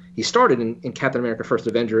where he started in Captain America: First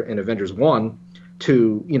Avenger and Avengers 1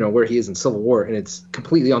 to where he is in Civil War, and it's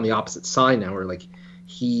completely on the opposite side now, where like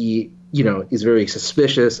he is very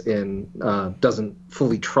suspicious and doesn't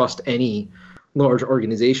fully trust any large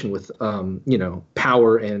organization with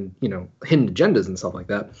power and hidden agendas and stuff like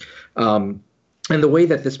that. And the way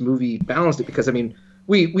that this movie balanced it, because I mean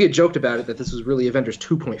we had joked about it that this was really Avengers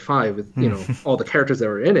 2.5 with all the characters that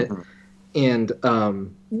were in it, and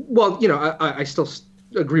I still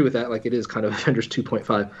agree with that. Like it is kind of Avengers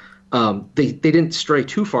 2.5. They didn't stray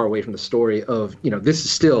too far away from the story of this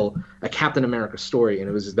is still a Captain America story, and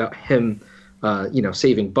it was about him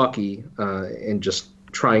saving Bucky and just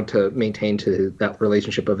trying to maintain to that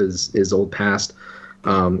relationship of his old past,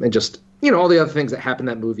 and just all the other things that happened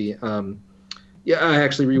in that movie. I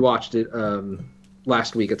actually rewatched it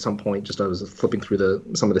last week at some point. Just I was flipping through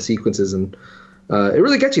some of the sequences, and it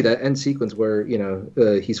really gets you that end sequence where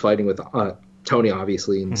he's fighting with Tony,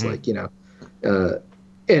 obviously, and it's like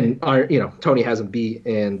and Tony has him beat,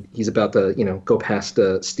 and he's about to go past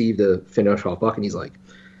Steve to finish off Buck, and he's like,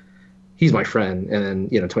 he's my friend, and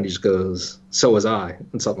then Tony just goes, so was I,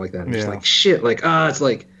 and something like that. And just like shit, like it's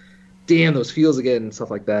like, damn, those feels again and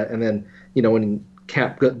stuff like that. And then when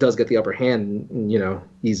Cap does get the upper hand, and,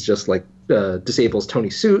 he's just like disables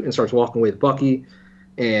Tony's suit and starts walking away with Bucky,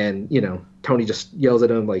 and Tony just yells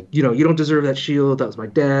at him like, you don't deserve that shield, that was my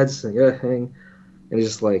dad's, and and he's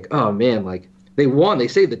just like, oh man, like they won, they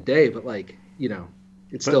saved the day, but like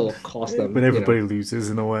it still cost them. But everybody loses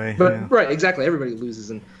in a way. But right, exactly, everybody loses,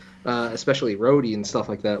 and especially Rhodey and stuff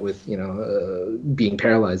like that with being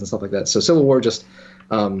paralyzed and stuff like that. So Civil War just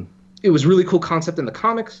it was really cool concept in the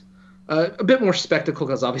comics. A bit more spectacle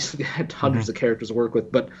because obviously they had hundreds of characters to work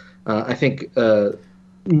with, but I think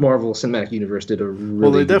Marvel Cinematic Universe did a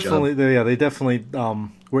really good job. They definitely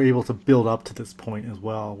were able to build up to this point as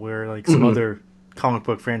well, where like some other comic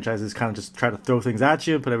book franchises kind of just try to throw things at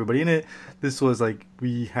you and put everybody in it. This was like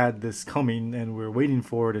we had this coming and we were waiting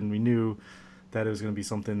for it, and we knew that it was going to be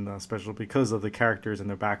something special because of the characters and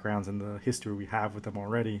their backgrounds and the history we have with them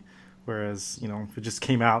already. Whereas, if it just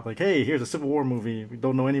came out like, hey, here's a Civil War movie, we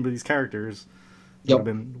don't know any of these characters, it would have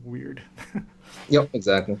been weird. Yep,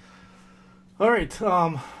 exactly. All right,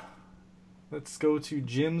 let's go to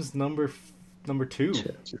Jim's number 2.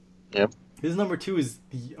 Yep. His number 2 is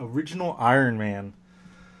the original Iron Man.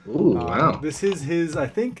 Ooh, wow. This is his, I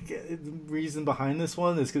think, the reason behind this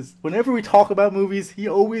one is because whenever we talk about movies, he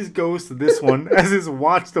always goes to this one as his the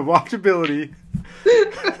watchability.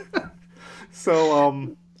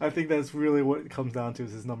 So, I think that's really what it comes down to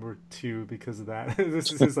is his number 2 because of that.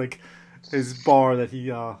 This is his bar that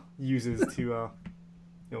he uses to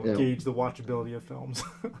gauge the watchability of films.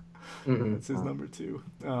 That's his number 2.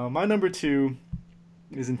 My number 2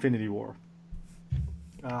 is Infinity War.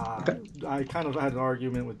 I kind of had an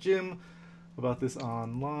argument with Jim about this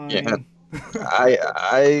online.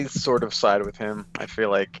 I sort of side with him. I feel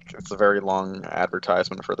like it's a very long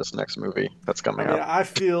advertisement for this next movie that's coming I mean, out. I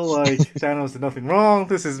feel like Thanos did nothing wrong.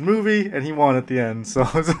 This is his movie, and he won at the end. So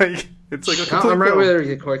it's like a complete I'm right film. with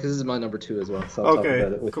you, Corey, because this is my number 2 as well. So I'll talk about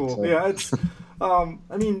Okay, it with cool. you, so. Yeah, it's.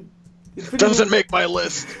 I mean, Doesn't make my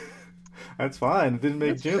list. That's fine. It didn't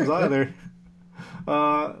make Jim's either.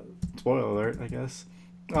 Spoiler alert, I guess.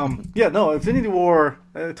 Yeah, no, Infinity War.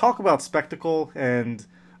 Talk about spectacle and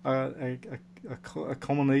a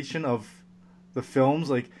culmination of the films.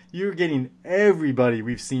 Like, you're getting everybody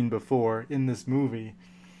we've seen before in this movie,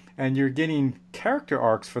 and you're getting character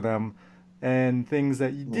arcs for them and things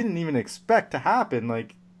that you didn't even expect to happen.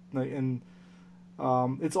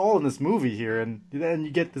 It's all in this movie here, and then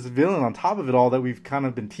you get this villain on top of it all that we've kind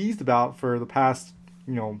of been teased about for the past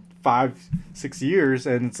 5-6 years,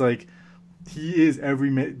 and it's like he is every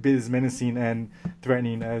bit as menacing and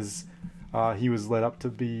threatening as he was led up to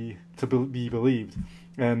be believed.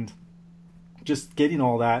 And just getting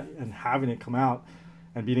all that and having it come out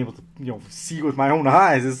and being able to see with my own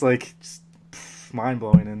eyes is like just mind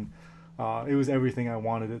blowing. And it was everything I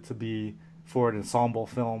wanted it to be for an ensemble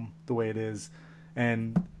film, the way it is.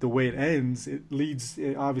 And the way it ends, it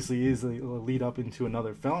obviously is a lead up into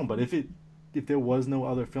another film. But if there was no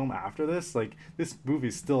other film after this, like, this movie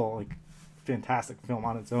is still like a fantastic film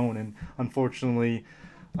on its own. And unfortunately,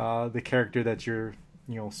 the character that you're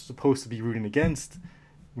supposed to be rooting against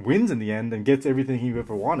wins in the end and gets everything he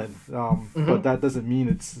ever wanted. But that doesn't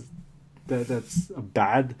mean that's a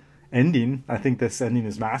bad ending. I think this ending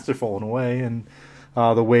is masterful in a way, and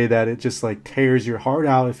the way that it just like tears your heart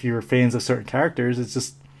out if you're fans of certain characters.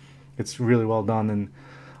 It's really well done, and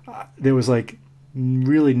there was like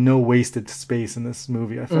really no wasted space in this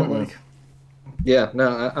movie. I felt like. Yeah,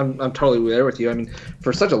 no, I'm totally there with you. I mean,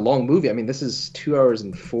 for such a long movie, I mean, this is 2 hours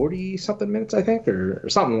and 40 something minutes, I think, or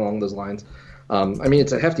something along those lines. I mean,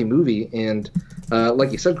 it's a hefty movie, and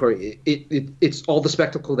like you said, Corey, it's all the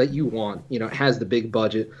spectacle that you want. It has the big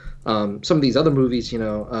budget. Some of these other movies,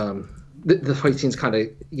 the fight scenes kind of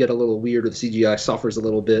get a little weird, or the CGI suffers a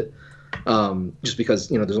little bit, just because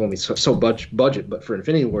there's only so much budget. But for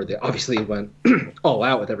Infinity War, they obviously went all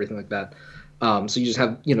out with everything like that. So you just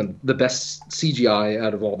have the best CGI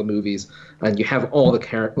out of all the movies, and you have all the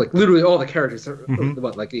literally all the characters,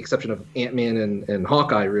 like the exception of Ant-Man and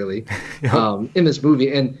Hawkeye, really, in this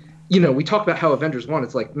movie. And we talk about how Avengers 1,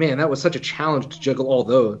 it's like, man, that was such a challenge to juggle all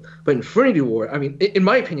those. But Infinity War, I mean, in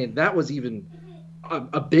my opinion, that was even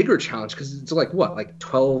a bigger challenge, because it's like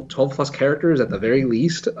 12 plus characters at the very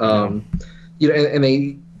least. And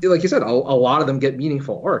they, like you said, a lot of them get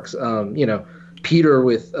meaningful arcs. Peter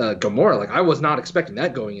with Gamora, like, I was not expecting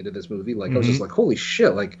that going into this movie. Like, I was just like, holy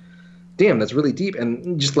shit, like, damn, that's really deep.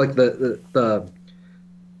 And just like the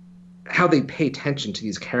how they pay attention to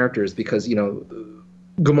these characters, because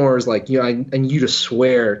Gamora is like, I need you to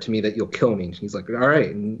swear to me that you'll kill me. And she's like, all right.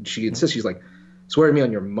 And she insists, she's like, swear to me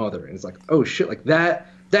on your mother. And it's like, oh shit, like that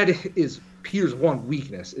is Peter's one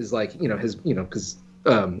weakness, is like, his, because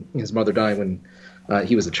his mother died when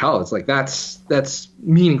he was a child. It's like that's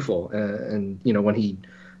meaningful, and when he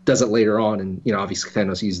does it later on, and obviously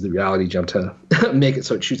Thanos uses the reality jump to make it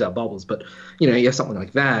so it shoots out bubbles. But you have something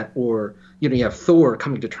like that, or you have Thor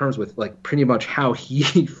coming to terms with like pretty much how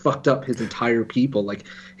he fucked up his entire people. Like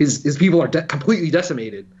his people are completely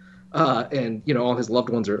decimated, and all his loved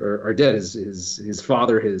ones are dead. His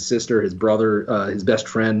father, his sister, his brother, his best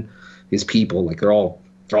friend, his people, like they're all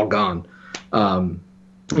gone.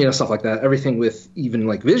 Stuff like that. Everything with even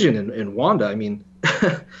like Vision and Wanda. I mean,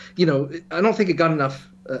 I don't think it got enough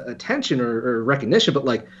attention or recognition, but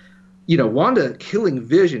like, Wanda killing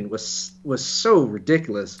Vision was so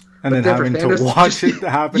ridiculous. And then having to watch it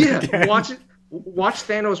happen again. watch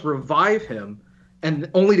Thanos revive him, and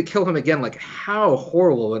only to kill him again. Like, how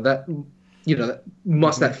horrible and that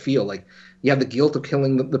must that feel? Like, you have the guilt of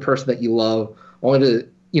killing the person that you love, only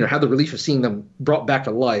to have the relief of seeing them brought back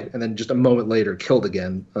to life, and then just a moment later killed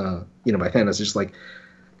again, by Thanos. Just like,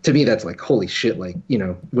 to me, that's like, holy shit. Like,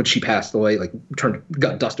 when she passed away, like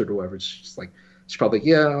got dusted or whatever, it's just like, she's probably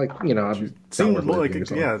it seemed more like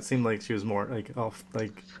it seemed like she was more like off,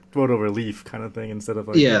 like throat over leaf kind of thing, instead of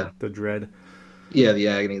like the dread. Yeah, the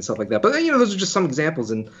agony and stuff like that. But those are just some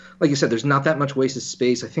examples, and like you said, there's not that much wasted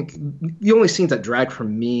space. I think the only scenes that drag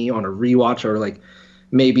from me on a rewatch are like,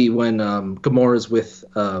 maybe when Gamora's with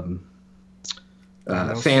Thanos,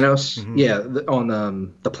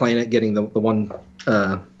 on the planet, getting the one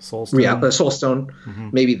Soul Stone. The Soul Stone,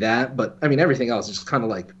 maybe that. But I mean, everything else is just kind of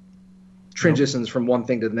like transitions from one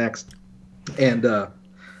thing to the next, and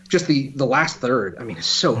just the last third. I mean, it's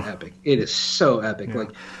so epic. It is so epic.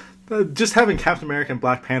 Like, just having Captain America and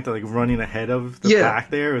Black Panther like running ahead of the pack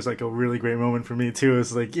there was like a really great moment for me too.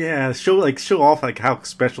 It's like show off like how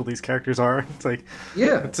special these characters are. It's like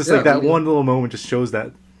it's just like that one little moment just shows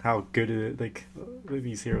that how good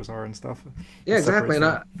these heroes are and stuff. Yeah, exactly. And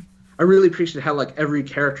I really appreciate how like every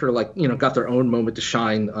character like got their own moment to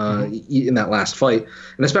shine in that last fight,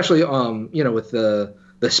 and especially with the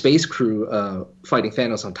space crew fighting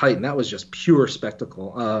Thanos on Titan. That was just pure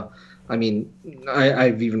spectacle. I mean,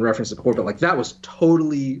 I've even referenced it before, but like that was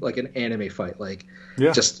totally like an anime fight. Like,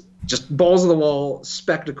 just balls of the wall,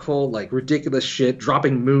 spectacle, like ridiculous shit,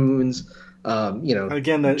 dropping moons.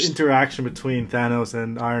 Again, that interaction between Thanos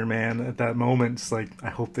and Iron Man at that moment, it's like I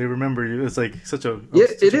hope they remember you. It's like such a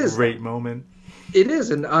great moment. It is,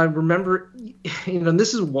 and I remember,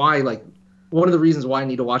 this is why like one of the reasons why I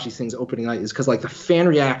need to watch these things opening night is because like the fan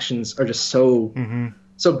reactions are just so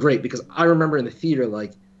great. Because I remember in the theater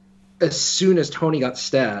like, as soon as Tony got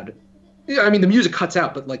stabbed, I mean, the music cuts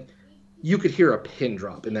out, but like you could hear a pin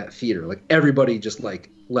drop in that theater. Like everybody just like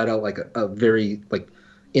let out like a very like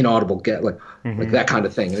inaudible get like that kind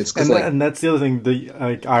of thing. And that's the other thing. The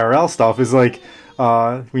like IRL stuff is like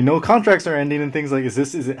we know contracts are ending and things like is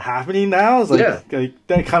it happening now? It's like,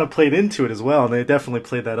 that kind of played into it as well, and they definitely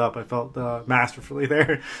played that up. I felt masterfully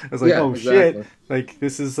there. I was like, shit, like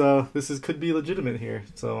this could be legitimate here.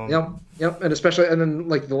 So yep, and especially and then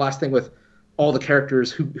like the last thing with all the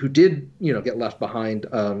characters who did get left behind,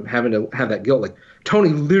 having to have that guilt. Like Tony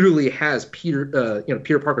literally has Peter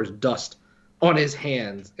Parker's dust on his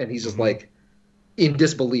hands, and he's just like in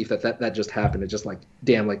disbelief that just happened. It's just like,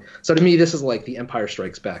 damn, like, so to me this is like the Empire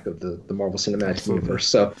Strikes Back of the Marvel Cinematic Universe.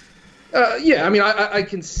 So I mean I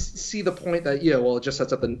can see the point that it just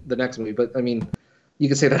sets up the next movie, but I mean you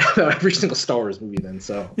could say that about every single Star Wars movie then.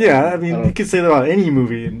 So I mean you could say that about any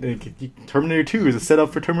movie. Terminator 2 is a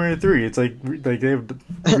setup for Terminator 3. It's like they have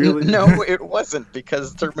really no, it wasn't,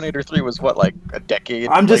 because Terminator 3 was what, like a decade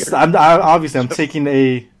I'm later? taking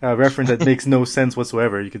a reference that makes no sense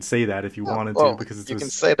whatsoever. You could say that if you wanted to, because you can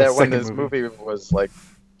say that when this movie was like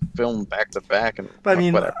filmed back to back, and but I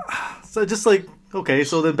mean whatever. So just like, okay,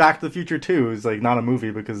 so then Back to the Future 2 is like not a movie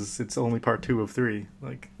because it's only part 2 of 3.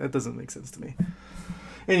 Like that doesn't make sense to me.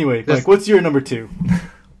 Anyway, Mike, what's your number 2?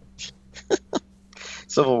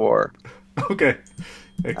 Civil War. Okay.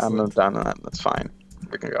 I'm done on that. That's fine.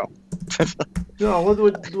 We can go. No,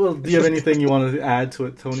 do you have anything you want to add to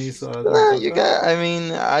it, Tony? I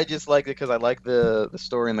mean, I just like it because I like the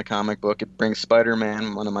story in the comic book. It brings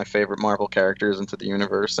Spider-Man, one of my favorite Marvel characters, into the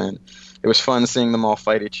universe, and it was fun seeing them all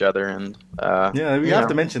fight each other. And we have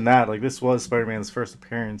to mention that like this was Spider-Man's first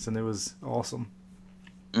appearance, and it was awesome.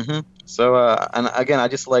 So, and again, I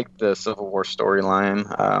just like the Civil War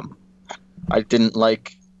storyline. I didn't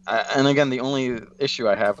like, and again, the only issue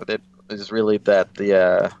I have with it is really that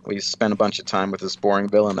we spent a bunch of time with this boring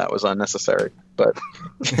villain that was unnecessary. But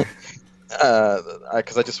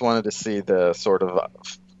because I just wanted to see the sort of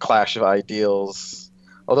clash of ideals.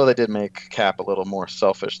 Although they did make Cap a little more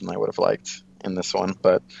selfish than I would have liked in this one,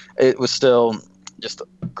 but it was still just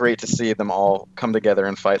great to see them all come together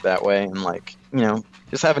and fight that way, and like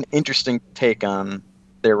just have an interesting take on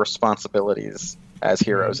their responsibilities as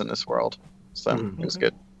heroes in this world. So it was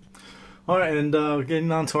good. All right, and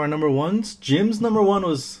getting on to our number ones. Jim's number 1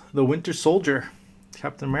 was The Winter Soldier,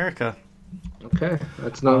 Captain America. Okay,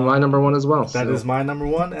 that's not my number 1 as well. That is my number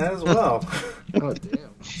 1 as well. Oh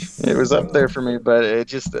damn! It was up there for me, but it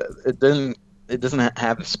doesn't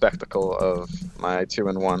have the spectacle of my 2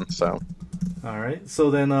 and 1. So. All right,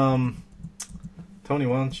 so then, Tony,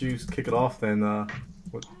 why don't you kick it off then?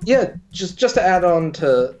 Yeah, just to add on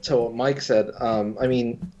to what Mike said. I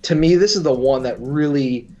mean, to me, this is the one that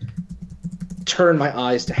really turned my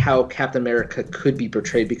eyes to how Captain America could be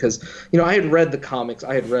portrayed, because I had read the comics,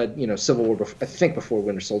 I had read Civil War before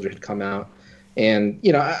Winter Soldier had come out, and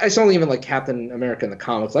I saw even like Captain America in the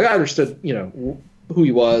comics, like I understood who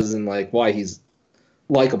he was and like why he's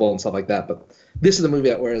likable and stuff like that, but this is the movie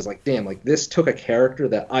that where it's like, damn, like this took a character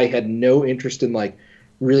that I had no interest in like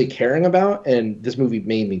really caring about, and this movie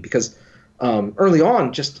made me, because early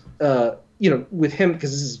on, just with him,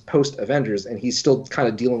 because this is post Avengers and he's still kind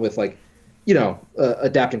of dealing with like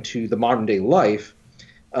adapting to the modern day life.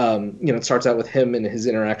 It starts out with him and his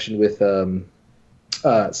interaction with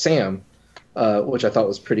Sam, which I thought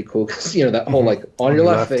was pretty cool, because that whole like on your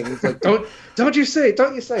left thing. It's like don't you say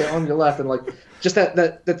on your left, and like just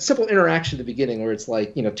that simple interaction at the beginning where it's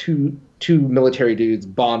like two military dudes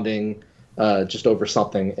bonding just over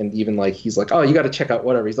something, and even like he's like, oh, you got to check out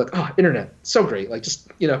whatever. He's like, oh, internet, so great, like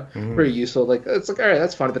just very useful. Like it's like, all right,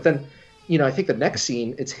 that's fine. But then I think the next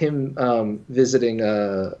scene, it's him visiting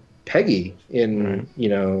Peggy in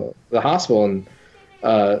the hospital, and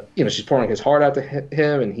she's pouring his heart out to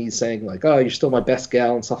him, and he's saying like, "Oh, you're still my best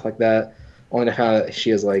gal" and stuff like that. Only to how she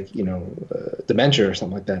has like dementia or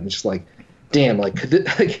something like that, and it's just like, damn, like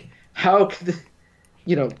how could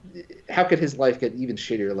his life get even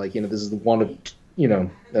shittier? Like this is the one of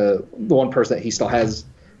the one person that he still has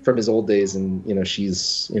from his old days, and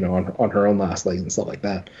she's on her own last legs and stuff like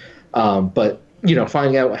that. But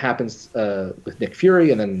finding out what happens with Nick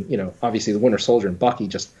Fury, and then obviously the Winter Soldier and Bucky,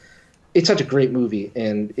 just it's such a great movie,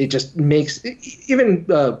 and it just makes even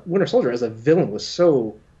Winter Soldier as a villain was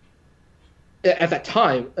so at that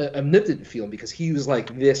time omnipotent feeling, because he was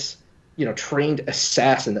like this trained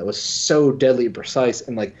assassin that was so deadly and precise,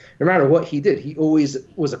 and like no matter what he did, he always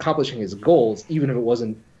was accomplishing his goals, even if it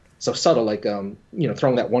wasn't so subtle, like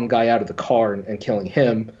throwing that one guy out of the car and killing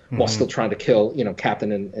him while still trying to kill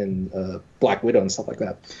Captain and Black Widow and stuff like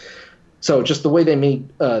that. So just the way they made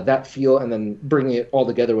that feel, and then bringing it all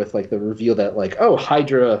together with like the reveal that like, oh,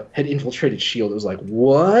 Hydra had infiltrated S.H.I.E.L.D. It was like,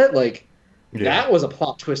 what? Like that was a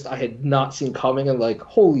plot twist I had not seen coming, and like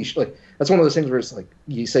holy shit, like that's one of those things where it's like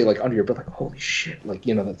you say like under your breath, like holy shit, like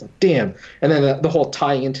that's like damn. And then the whole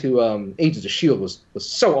tying into Agents of S.H.I.E.L.D. was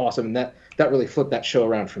so awesome, and that really flipped that show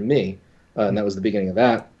around for me, and that was the beginning of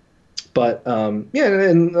that. But and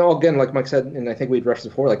again, like Mike said, and I think we'd referenced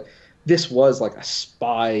before, like this was like a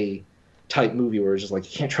spy type movie where it's just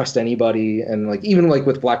like you can't trust anybody, and like even like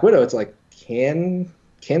with Black Widow, it's like can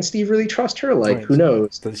Steve really trust her? Like who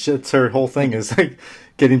knows? That's her whole thing, is like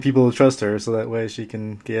getting people to trust her, so that way she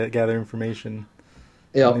can gather information.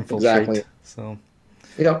 Yeah, exactly. So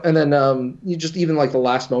and then you just even like the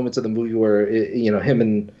last moments of the movie where him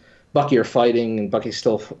and Bucky are fighting, and Bucky's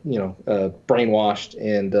still brainwashed,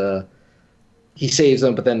 and he saves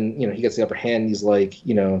him, but then he gets the upper hand. And he's like,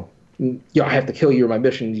 I have to kill you, or my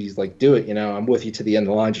mission. He's like, do it, I'm with you to the end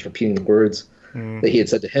of the line, just repeating the words that he had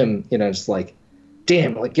said to him. Just like,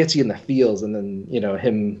 damn, like gets you in the feels. And then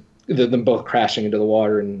them both crashing into the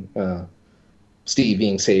water, and Steve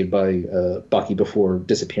being saved by Bucky before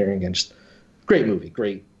disappearing. And just great movie,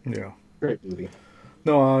 great movie.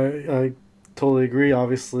 No, I totally agree.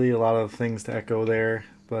 Obviously, a lot of things to echo there,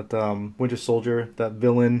 but Winter Soldier, that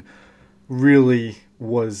villain, really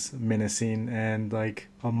was menacing and like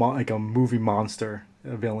a movie monster,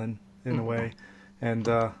 a villain in a way. And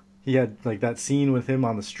he had like that scene with him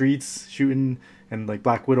on the streets shooting, and like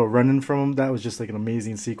Black Widow running from him. That was just like an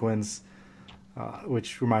amazing sequence,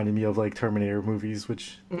 which reminded me of like Terminator movies,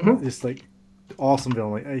 which just like awesome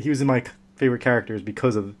villain. Like, he was in my favorite characters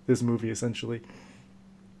because of this movie, essentially.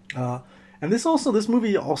 And this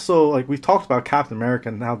movie also, like we've talked about Captain America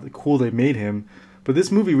and how cool they made him, but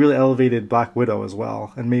this movie really elevated Black Widow as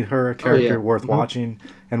well and made her a character worth watching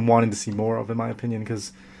and wanting to see more of, in my opinion,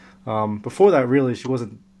 because before that, really, she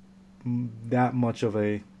wasn't that much of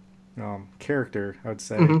a character, I would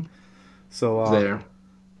say. So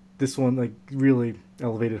this one like really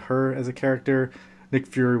elevated her as a character. Nick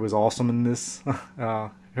Fury was awesome in this.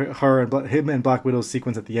 Him and Black Widow's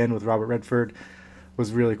sequence at the end with Robert Redford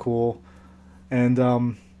was really cool.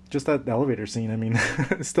 And just that elevator scene, I mean,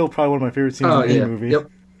 it's still probably one of my favorite scenes in any movie. Yep,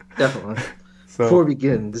 definitely. So, before we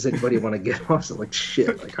begin, does anybody want to get off? So like,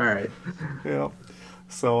 shit, like, all right. Yeah.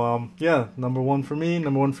 So, number one for me,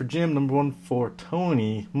 number one for Jim, number one for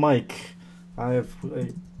Tony. Mike, I have a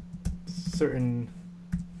certain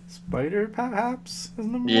Spider, perhaps, as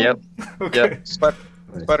number one? Okay. Yep.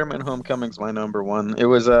 Spider-Man Homecoming's my number one. It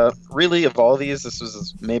was really, of all these, this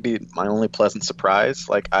was maybe my only pleasant surprise.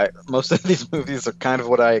 Like most of these movies are kind of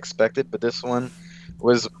what I expected, but this one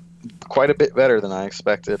was quite a bit better than I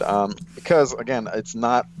expected. Because again, it's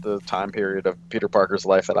not the time period of Peter Parker's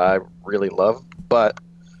life that I really love, but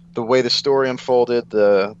the way the story unfolded,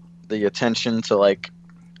 the attention to like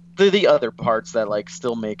the other parts that like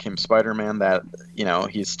still make him Spider-Man, that he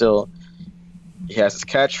has his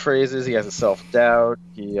catchphrases, he has his self-doubt,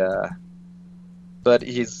 but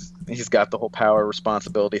he's got the whole power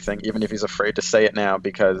responsibility thing, even if he's afraid to say it now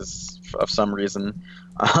because of some reason.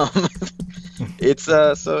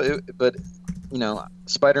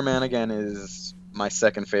 Spider-Man again is my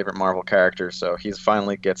second favorite Marvel character, so he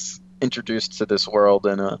finally gets introduced to this world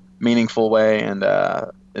in a meaningful way, and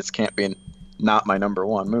this can't be not my number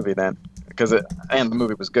one movie then. And the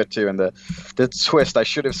movie was good too, and the twist I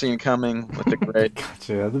should have seen coming with the great.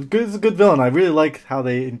 Gotcha. It's a good villain. I really like how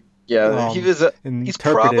they. Yeah, he's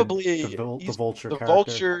probably the Vulture.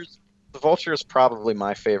 The Vulture is probably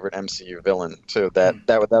my favorite MCU villain too. That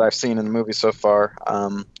I've seen in the movie so far.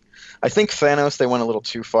 I think Thanos, they went a little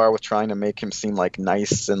too far with trying to make him seem like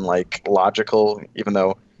nice and like logical, even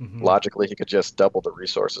though logically he could just double the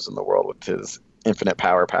resources in the world with his infinite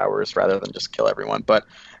powers rather than just kill everyone. But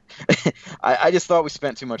I just thought we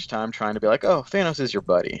spent too much time trying to be like, oh, Thanos is your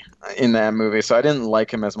buddy in that movie. So I didn't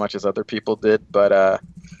like him as much as other people did. But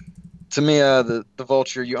to me, the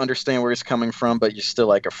Vulture, you understand where he's coming from, but you're still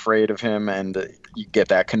like afraid of him, and you get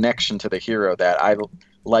that connection to the hero that I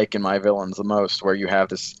like in my villains the most, where you have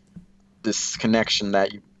this connection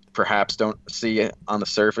that you perhaps don't see on the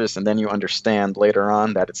surface, and then you understand later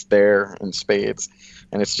on that it's there in spades.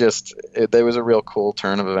 And it's just, there was a real cool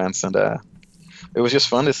turn of events, and it was just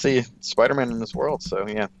fun to see Spider-Man in this world. So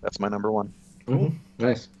yeah, that's my number one. Ooh,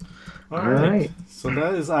 nice. All right. So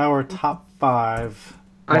that is our top 5.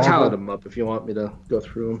 I tallied them up if you want me to go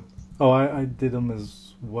through them. Oh, I did them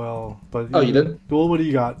as well. But you did? Well, what do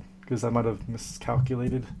you got? Because I might have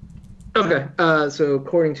miscalculated. Okay, so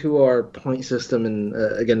according to our point system, and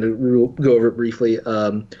again, to go over it briefly,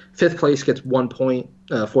 5th place gets 1 point,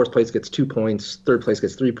 4th place gets 2 points, 3rd place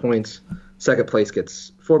gets 3 points, 2nd place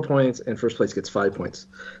gets 4 points, and 1st place gets 5 points.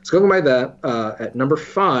 So going by that, at number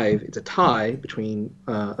 5, it's a tie between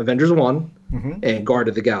Avengers 1 and Guard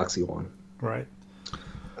of the Galaxy 1. Right.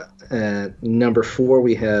 At number 4,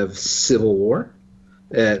 we have Civil War.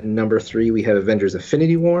 At number 3, we have Avengers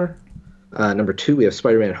Infinity War. Number 2, we have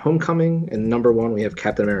Spider-Man Homecoming. And number 1, we have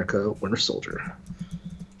Captain America Winter Soldier.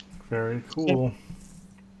 Very cool.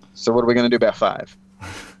 So what are we going to do about 5?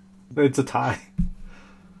 It's a tie.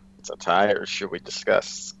 It's a tie, or should we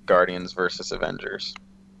discuss Guardians versus Avengers?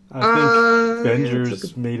 I think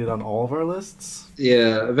Avengers made it on all of our lists.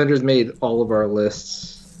 Yeah, Avengers made all of our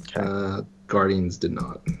lists. Okay. Guardians did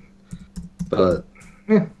not. But,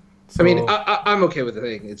 yeah. So, I mean, I'm okay with the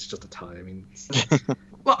thing. It's just a tie. I mean,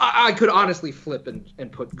 well, I could honestly flip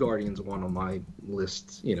and put Guardians 1 on my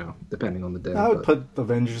list, depending on the day. I would put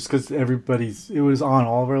Avengers because it was on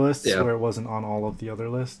all of our lists, where it wasn't on all of the other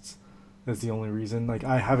lists. That's the only reason. Like,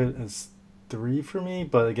 I have it as 3 for me,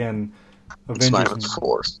 but again, Avengers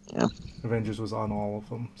 4. Yeah. Avengers was on all of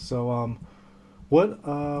them. So, what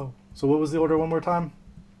was the order one more time?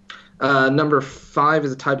 Number 5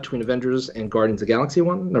 is a tie between Avengers and Guardians of the Galaxy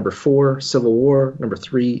 1. Number 4, Civil War. Number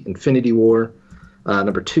 3, Infinity War.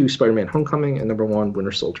 Number 2, Spider-Man Homecoming. And number 1,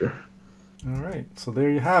 Winter Soldier. All right. So there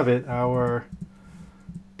you have it. Our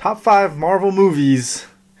top 5 Marvel movies.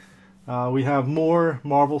 We have more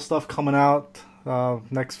Marvel stuff coming out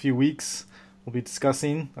next few weeks. We'll be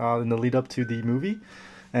discussing in the lead up to the movie.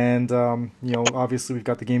 And, obviously we've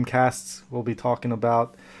got the game casts. We'll be talking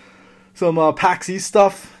about some PAX East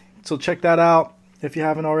stuff. So check that out if you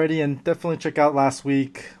haven't already, and definitely check out last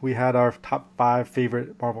week. We had our top 5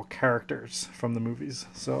 favorite Marvel characters from the movies.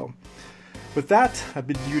 So with that, I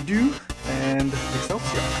bid you adieu, and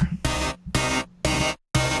Excelsior.